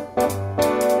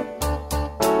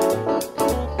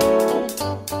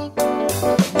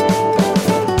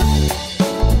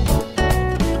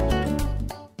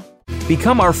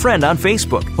 Become our friend on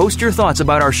Facebook. Post your thoughts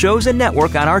about our shows and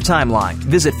network on our timeline.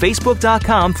 Visit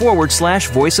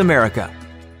Facebook.com/Voice America.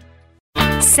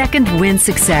 Second Wind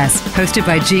Success, hosted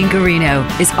by Gene Garino,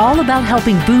 is all about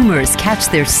helping boomers catch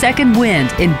their second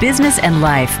wind in business and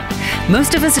life.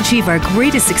 Most of us achieve our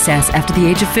greatest success after the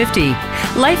age of 50.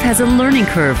 Life has a learning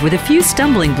curve with a few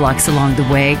stumbling blocks along the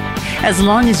way. As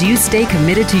long as you stay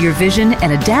committed to your vision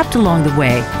and adapt along the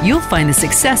way, you'll find the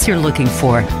success you're looking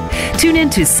for. Tune in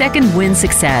to Second Wind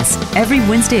Success every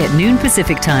Wednesday at noon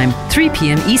Pacific Time, 3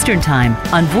 p.m. Eastern Time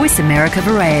on Voice America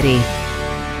Variety.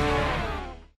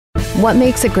 What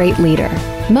makes a great leader?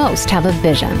 Most have a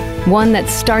vision, one that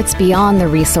starts beyond the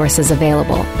resources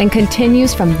available and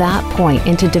continues from that point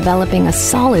into developing a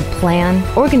solid plan,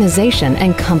 organization,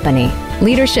 and company.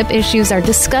 Leadership issues are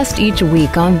discussed each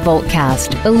week on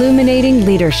Voltcast, Illuminating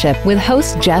Leadership with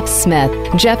host Jeff Smith.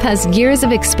 Jeff has years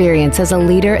of experience as a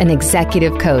leader and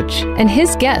executive coach, and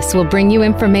his guests will bring you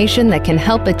information that can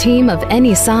help a team of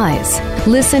any size.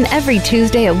 Listen every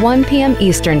Tuesday at 1 p.m.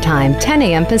 Eastern Time, 10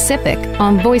 a.m. Pacific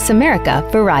on Voice America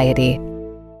Variety.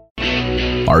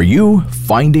 Are you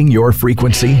finding your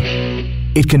frequency?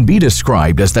 It can be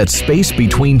described as that space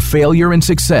between failure and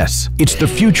success. It's the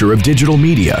future of digital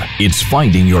media. It's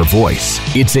finding your voice.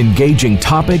 It's engaging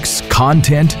topics,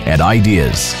 content, and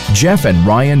ideas. Jeff and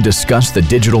Ryan discuss the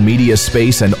digital media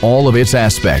space and all of its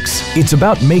aspects. It's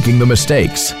about making the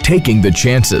mistakes, taking the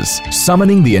chances,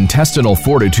 summoning the intestinal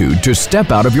fortitude to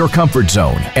step out of your comfort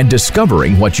zone, and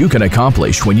discovering what you can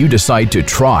accomplish when you decide to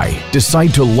try,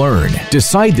 decide to learn,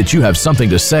 decide that you have something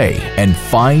to say, and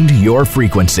find your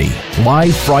frequency.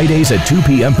 Live Fridays at 2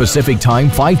 p.m. Pacific Time,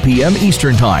 5 p.m.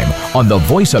 Eastern Time on the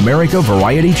Voice America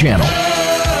Variety Channel.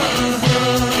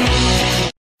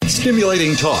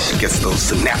 Stimulating talk gets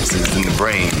those synapses in the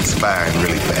brain firing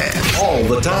really fast. All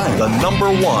the time. The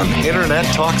 #1 Internet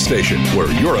talk station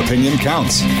where your opinion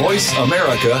counts.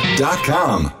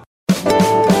 VoiceAmerica.com.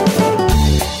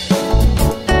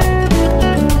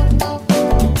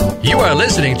 You are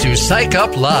listening to Psych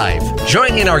Up Live.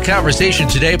 Join in our conversation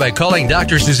today by calling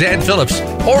Dr. Suzanne Phillips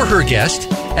or her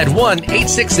guest at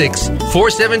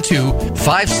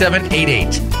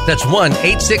 1-866-472-5788. That's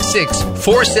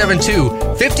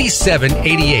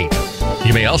 1-866-472-5788.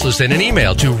 You may also send an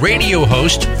email to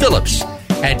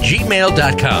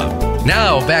radiohostphillips@gmail.com.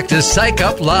 Now back to Psych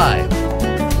Up Live.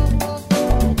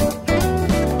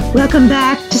 Welcome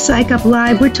back to Psych Up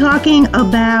Live. We're talking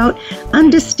about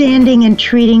understanding and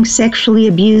treating sexually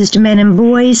abused men and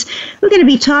boys. We're going to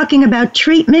be talking about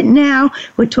treatment now.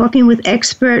 We're talking with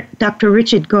expert Dr.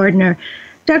 Richard Gardner.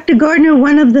 Dr. Gardner,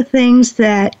 one of the things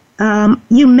that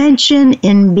you mention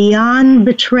in Beyond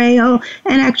Betrayal,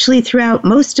 and actually throughout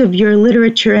most of your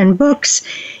literature and books,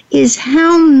 is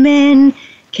how men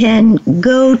can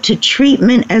go to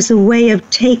treatment as a way of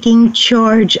taking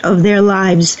charge of their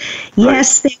lives.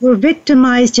 Yes, they were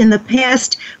victimized in the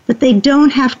past, but they don't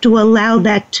have to allow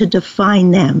that to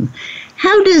define them.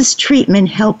 How does treatment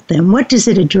help them? What does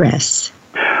it address?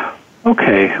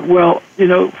 Okay, well,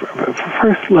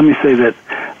 first let me say that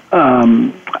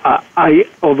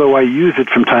although I use it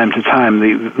from time to time,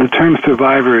 the term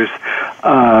survivors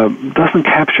doesn't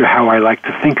capture how I like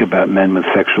to think about men with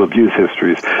sexual abuse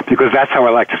histories, because that's how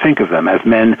I like to think of them, as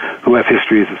men who have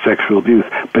histories of sexual abuse,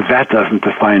 but that doesn't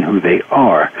define who they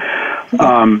are.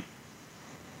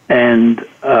 And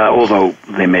although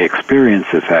they may experience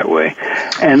it that way.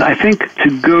 And I think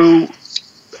to go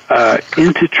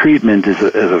into treatment is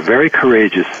a very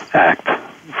courageous act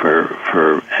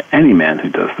for any man who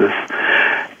does this.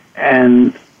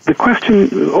 And the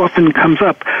question often comes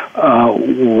up,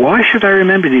 why should I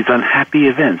remember these unhappy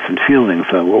events and feelings?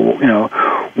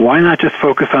 Why not just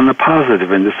focus on the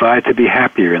positive and decide to be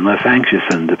happier and less anxious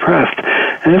and depressed?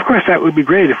 And of course, that would be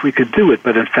great if we could do it.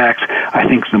 But in fact, I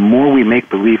think the more we make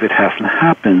believe it hasn't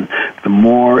happened, the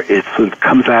more it sort of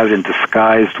comes out in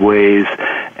disguised ways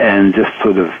and just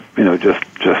sort of, just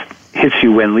hits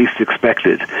you when least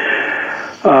expected.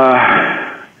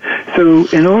 So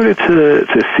in order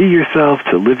to see yourself,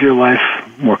 to live your life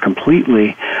more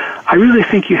completely, I really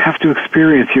think you have to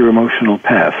experience your emotional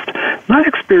past. Not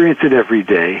experience it every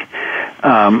day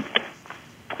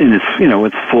in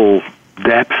its full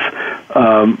depth,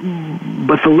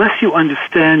 but the less you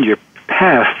understand your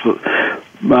past, the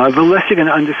less you're going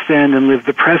to understand and live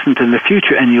the present and the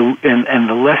future, and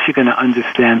the less you're going to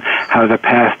understand how the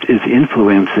past is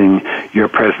influencing your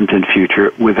present and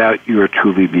future without you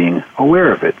truly being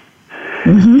aware of it.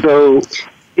 Mm-hmm. So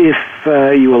if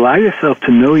you allow yourself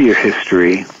to know your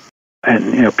history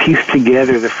and piece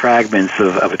together the fragments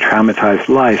of a traumatized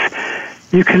life,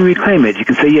 you can reclaim it. You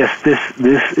can say, yes,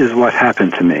 this is what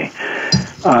happened to me.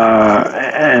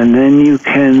 And then you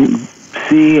can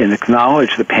see and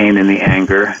acknowledge the pain and the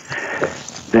anger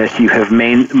that you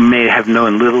may have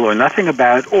known little or nothing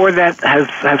about, or that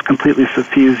has completely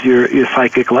suffused your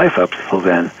psychic life up till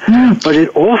then. Mm. But it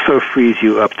also frees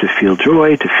you up to feel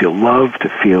joy, to feel love, to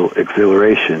feel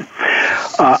exhilaration.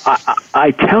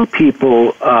 I tell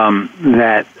people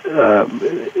that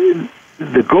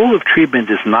the goal of treatment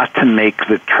is not to make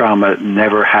the trauma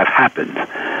never have happened.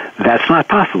 That's not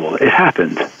possible. It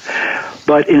happened.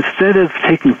 But instead of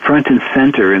taking front and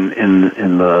center in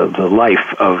the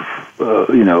life of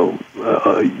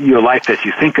your life as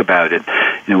you think about it,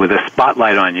 with a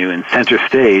spotlight on you and center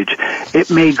stage,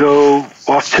 it may go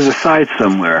off to the side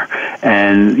somewhere,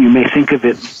 and you may think of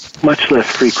it much less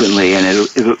frequently, and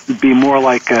it'll be more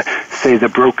like, say, the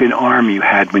broken arm you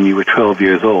had when you were 12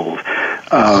 years old.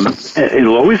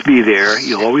 It'll always be there.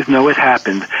 You'll always know it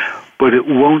happened, but it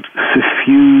won't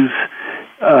suffuse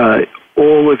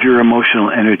all of your emotional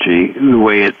energy the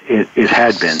way it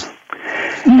had been.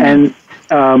 Mm-hmm.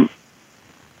 And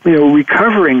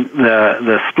recovering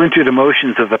the splintered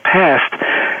emotions of the past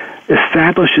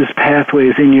establishes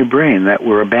pathways in your brain that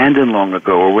were abandoned long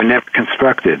ago or were never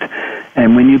constructed.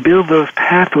 And when you build those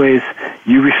pathways,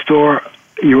 you restore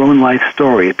your own life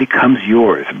story. It becomes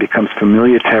yours. It becomes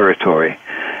familiar territory.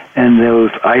 And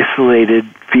those isolated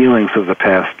feelings of the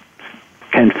past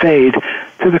can fade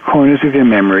to the corners of your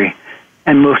memory,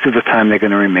 and most of the time they're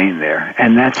going to remain there.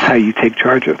 And that's how you take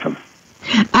charge of them.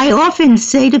 I often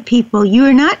say to people,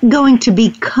 you're not going to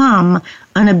become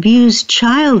an abused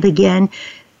child again.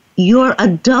 Your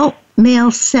adult male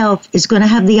self is going to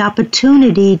have the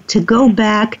opportunity to go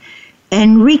back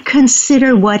and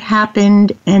reconsider what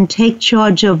happened and take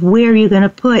charge of where you're going to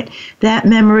put that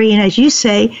memory and, as you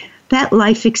say, that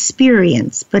life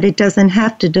experience. But it doesn't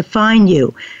have to define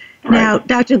you. Right. Now,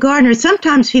 Dr. Gardner,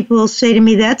 sometimes people will say to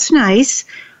me, that's nice,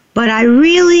 but I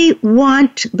really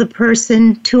want the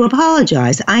person to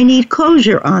apologize. I need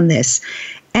closure on this.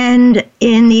 And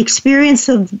in the experience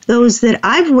of those that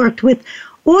I've worked with,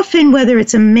 often, whether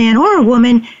it's a man or a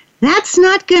woman, that's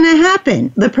not going to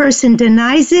happen. The person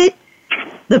denies it.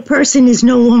 The person is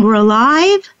no longer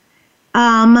alive.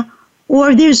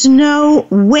 Or there's no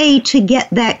way to get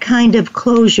that kind of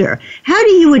closure. How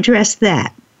do you address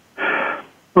that?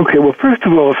 Okay, well, first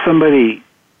of all, if somebody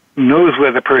knows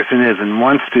where the person is and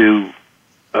wants to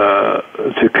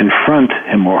confront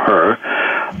him or her,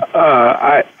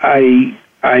 I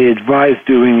advise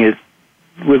doing it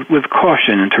with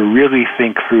caution and to really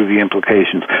think through the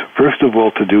implications. First of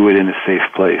all, to do it in a safe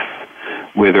place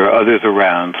where there are others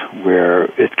around, where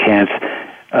it can't,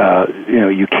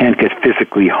 you can't get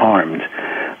physically harmed.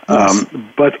 Yes.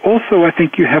 But also, I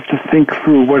think you have to think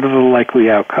through what are the likely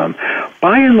outcome.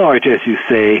 By and large, as you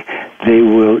say, they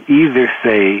will either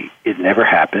say it never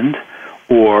happened,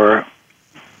 or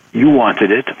you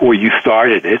wanted it, or you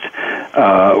started it,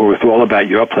 or it's all about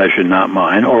your pleasure, not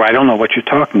mine, or I don't know what you're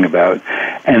talking about,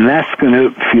 and that's going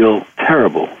to feel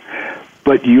terrible.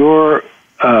 But your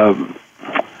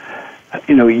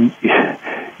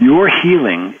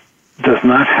healing does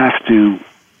not have to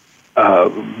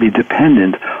be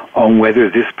dependent on whether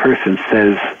this person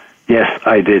says, yes,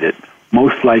 I did it.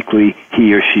 Most likely,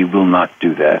 he or she will not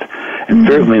do that. And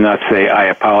certainly not say, I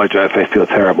apologize, I feel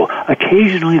terrible.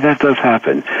 Occasionally, that does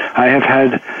happen. I have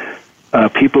had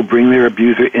people bring their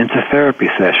abuser into therapy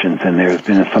sessions, and there's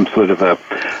been some sort of a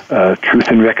truth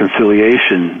and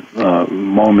reconciliation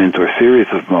moment or series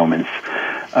of moments.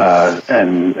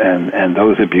 And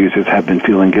those abusers have been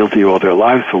feeling guilty all their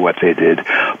lives for what they did.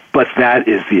 But that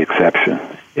is the exception.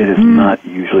 It is not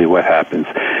usually what happens.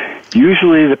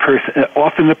 Usually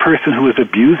often the person who was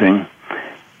abusing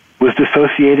was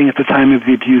dissociating at the time of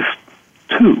the abuse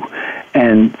too.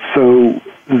 And so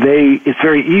it's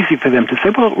very easy for them to say,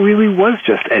 well, it really was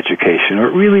just education, or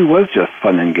it really was just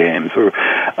fun and games,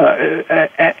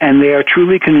 and they are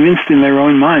truly convinced in their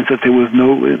own minds that there was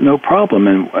no problem.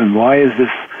 And why is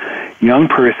this young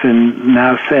person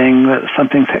now saying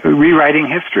something, rewriting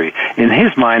history? In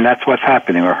his mind, that's what's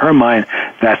happening, or her mind,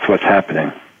 that's what's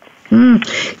happening.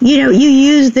 You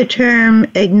use the term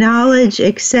acknowledge,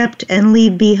 accept, and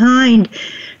leave behind.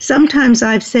 Sometimes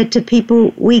I've said to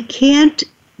people, we can't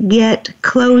get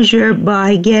closure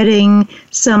by getting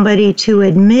somebody to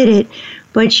admit it,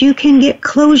 but you can get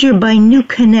closure by new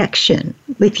connection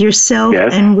with yourself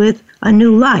and with a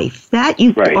new life. That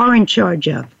you are in charge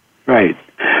of. Right.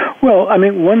 Well, I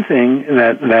mean, one thing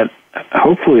that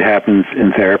hopefully happens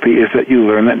in therapy is that you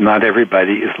learn that not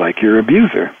everybody is like your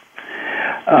abuser.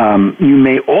 You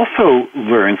may also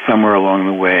learn somewhere along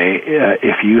the way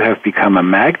if you have become a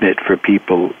magnet for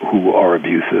people who are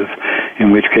abusive,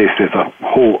 in which case there's a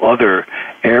whole other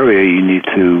area you need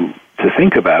to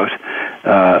think about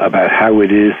how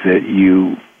it is that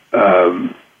you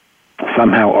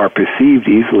somehow are perceived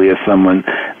easily as someone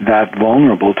that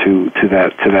vulnerable to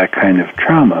that kind of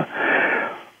trauma.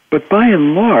 But by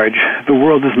and large, the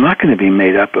world is not going to be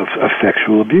made up of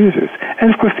sexual abusers.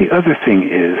 And of course, the other thing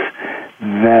is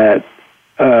that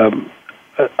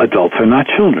adults are not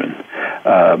children.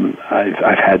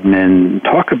 I've had men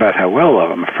talk about how, well,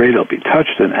 I'm afraid I'll be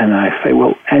touched, and I say,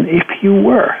 well, and if you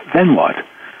were, then what?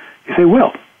 You say,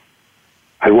 well,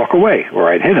 I'd walk away, or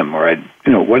I'd hit him, or I'd,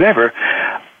 whatever,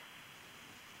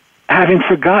 having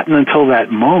forgotten until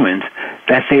that moment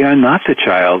that they are not the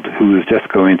child who is just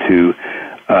going to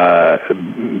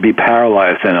be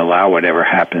paralyzed and allow whatever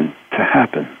happened to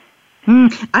happen.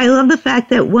 I love the fact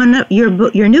that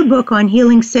your new book on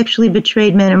healing sexually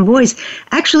betrayed men and boys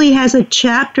actually has a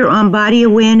chapter on body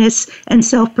awareness and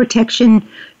self-protection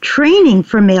training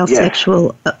for male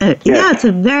sexual. Yeah, it's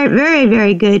a very, very,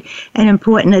 very good and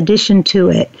important addition to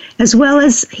it, as well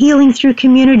as healing through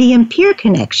community and peer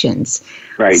connections.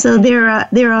 Right. So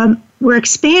we're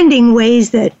expanding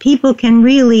ways that people can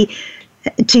really,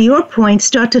 to your point,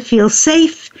 start to feel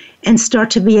safe and start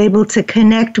to be able to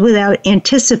connect without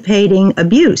anticipating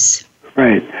abuse.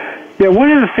 Right. Yeah,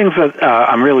 one of the things that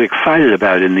I'm really excited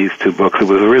about in these two books, it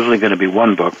was originally going to be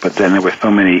one book, but then there were so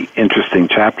many interesting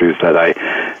chapters that I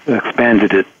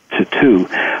expanded it to two.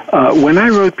 When I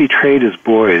wrote Betrayed as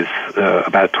Boys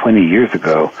about 20 years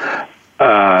ago,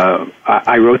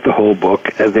 I wrote the whole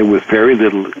book. There was very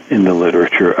little in the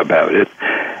literature about it,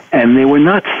 and they were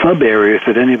not sub-areas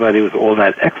that anybody was all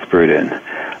that expert in.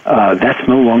 That's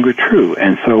no longer true.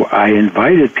 And so I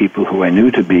invited people who I knew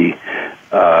to be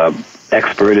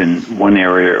expert in one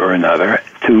area or another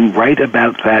to write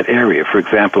about that area. For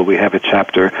example, we have a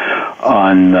chapter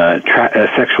on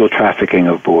sexual trafficking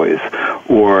of boys,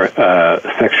 or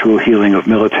sexual healing of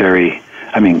healing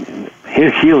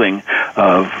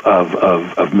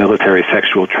of military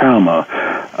sexual trauma,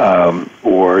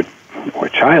 or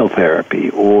child therapy,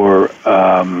 or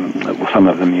some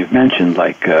of them you've mentioned,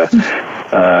 like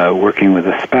working with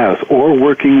a spouse, or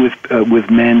working with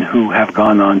men who have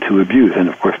gone on to abuse. And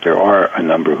of course, there are a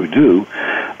number who do,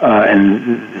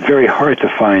 and it's very hard to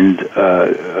find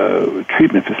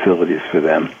treatment facilities for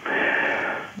them.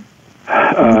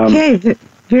 Okay,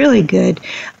 Really good.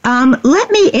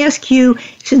 Let me ask you,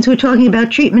 since we're talking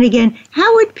about treatment again,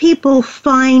 how would people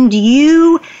find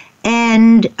you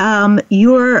and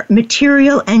your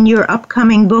material and your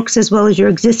upcoming books as well as your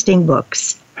existing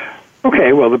books?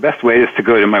 Okay, well, the best way is to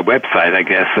go to my website, I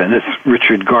guess, and it's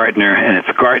Richard Gardner, and it's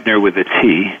Gardner with a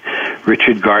T,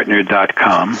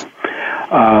 richardgardner.com.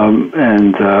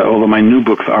 And although my new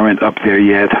books aren't up there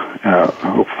yet,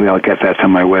 hopefully I'll get that to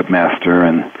my webmaster,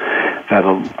 and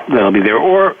that'll be there.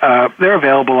 Or they're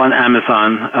available on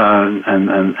Amazon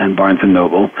and Barnes &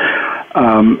 Noble.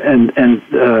 And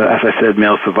as I said,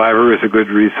 Male Survivor is a good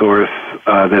resource.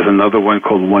 There's another one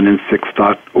called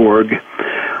 1in6.org.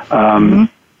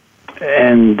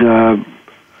 And,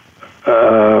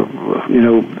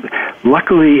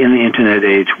 luckily in the Internet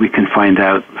age, we can find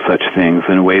out such things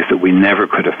in ways that we never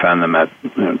could have found them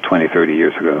 20, 30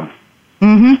 years ago.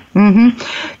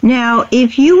 Now,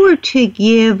 if you were to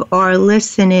give our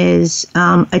listeners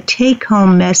a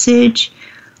take-home message,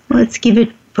 let's give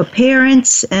it for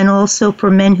parents and also for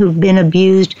men who've been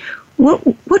abused,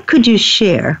 what could you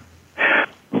share?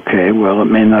 Okay, well, it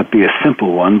may not be a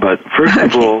simple one, but first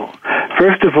of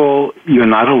all, you're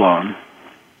not alone.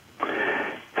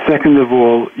 Second of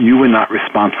all, you were not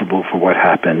responsible for what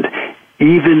happened.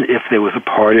 Even if there was a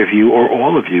part of you or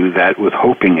all of you that was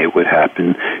hoping it would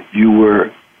happen, you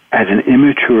were at an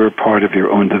immature part of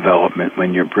your own development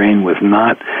when your brain was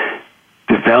not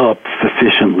developed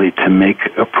sufficiently to make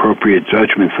appropriate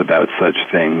judgments about such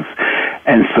things.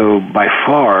 And so by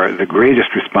far, the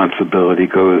greatest responsibility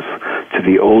goes to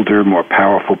the older, more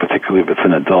powerful, particularly if it's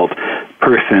an adult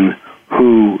person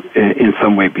who in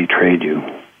some way betrayed you.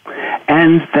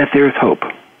 And that there's hope.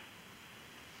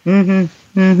 And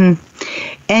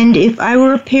if I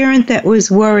were a parent that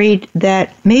was worried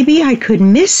that maybe I could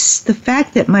miss the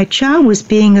fact that my child was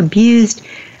being abused,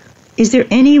 is there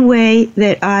any way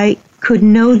that I could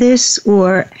know this,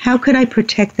 or how could I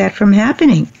protect that from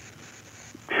happening?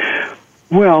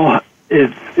 Well,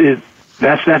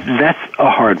 that's a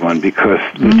hard one, because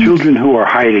the children who are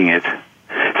hiding it,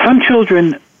 some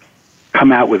children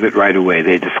come out with it right away.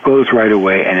 They disclose right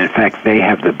away, and in fact, they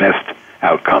have the best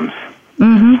outcomes.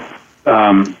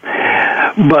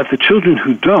 But the children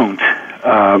who don't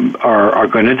are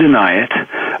going to deny it,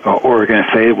 or are going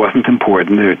to say it wasn't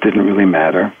important, or it didn't really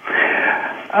matter.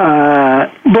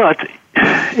 But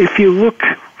if you look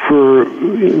for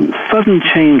sudden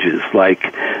changes, like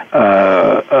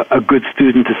a good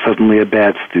student is suddenly a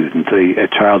bad student, a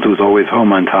child who's always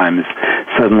home on time is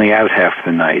suddenly out half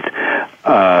the night,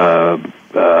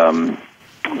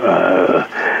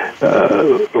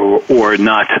 or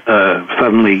not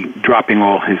suddenly dropping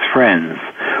all his friends,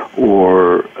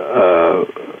 or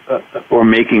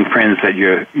making friends that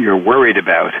you're worried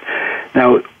about.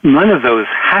 Now, none of those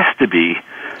has to be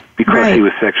because he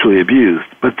was sexually abused,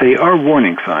 but they are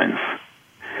warning signs.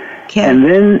 Okay. And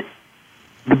then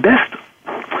the best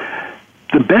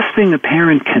thing a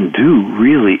parent can do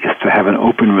really is to have an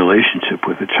open relationship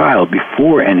with the child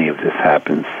before any of this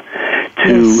happens.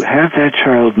 To have that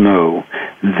child know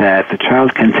that the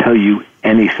child can tell you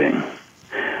anything,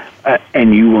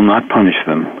 and you will not punish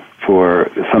them for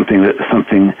something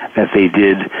that they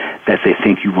did that they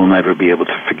think you will never be able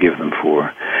to forgive them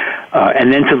for,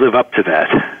 and then to live up to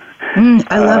that.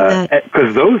 I love that.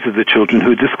 Because those are the children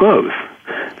who disclose.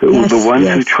 The ones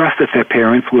who trust that their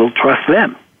parents will trust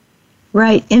them.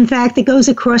 Right. In fact, it goes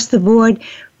across the board,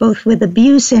 both with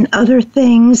abuse and other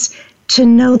things. To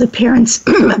know the parents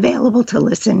available to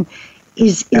listen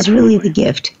is really the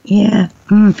gift. Yeah.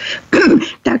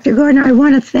 Dr. Gardner, I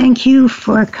want to thank you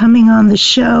for coming on the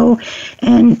show,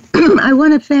 and I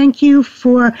want to thank you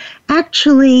for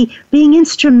actually being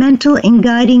instrumental in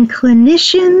guiding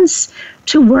clinicians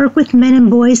to work with men and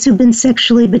boys who've been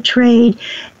sexually betrayed,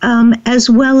 as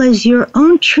well as your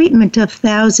own treatment of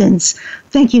thousands.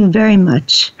 Thank you very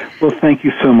much. Well, thank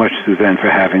you so much, Suzanne, for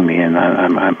having me, and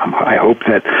I hope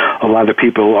that a lot of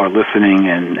people are listening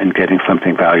and getting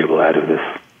something valuable out of this.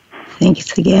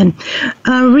 Thanks again.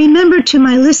 Remember, to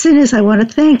my listeners, I want to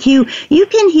thank you. You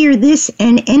can hear this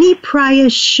and any prior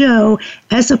show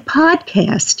as a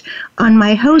podcast on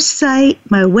my host site,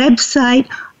 my website,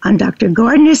 on Dr.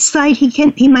 Gardner's site.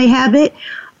 He might have it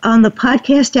on the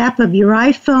podcast app of your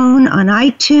iPhone, on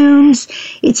iTunes.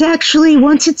 It's actually,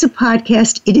 once it's a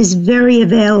podcast, it is very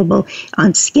available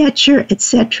on Sketcher,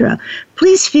 etc.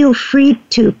 Please feel free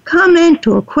to comment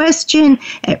or question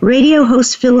at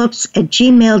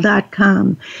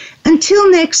radiohostphillips@gmail.com.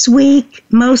 Until next week,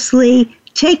 mostly,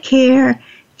 take care,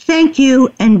 thank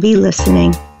you, and be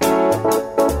listening.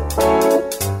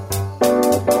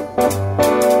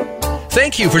 Thank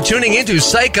Thank you for tuning in to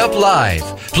Psych Up Live.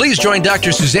 Please join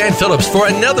Dr. Suzanne Phillips for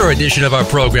another edition of our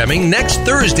programming next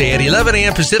Thursday at 11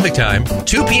 a.m. Pacific Time,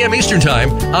 2 p.m. Eastern Time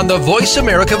on the Voice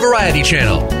America Variety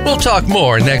Channel. We'll talk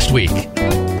more next week.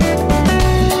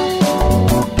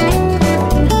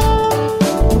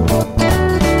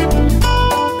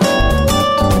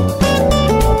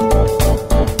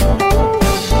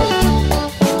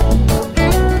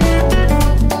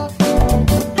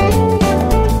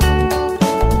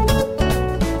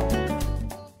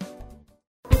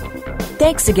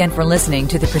 Thanks again for listening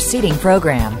to the preceding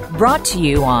program, brought to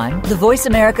you on the Voice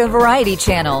America Variety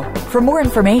Channel. For more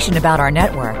information about our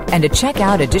network and to check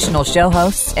out additional show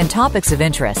hosts and topics of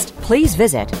interest, please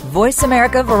visit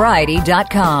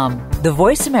voiceamericavariety.com. The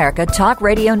Voice America Talk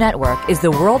Radio Network is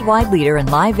the worldwide leader in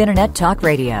live Internet talk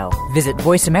radio. Visit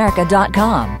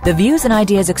voiceamerica.com. The views and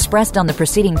ideas expressed on the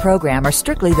preceding program are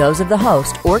strictly those of the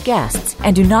host or guests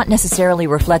and do not necessarily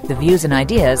reflect the views and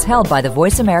ideas held by the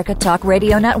Voice America Talk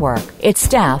Radio Network, its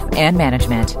staff, and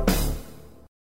management.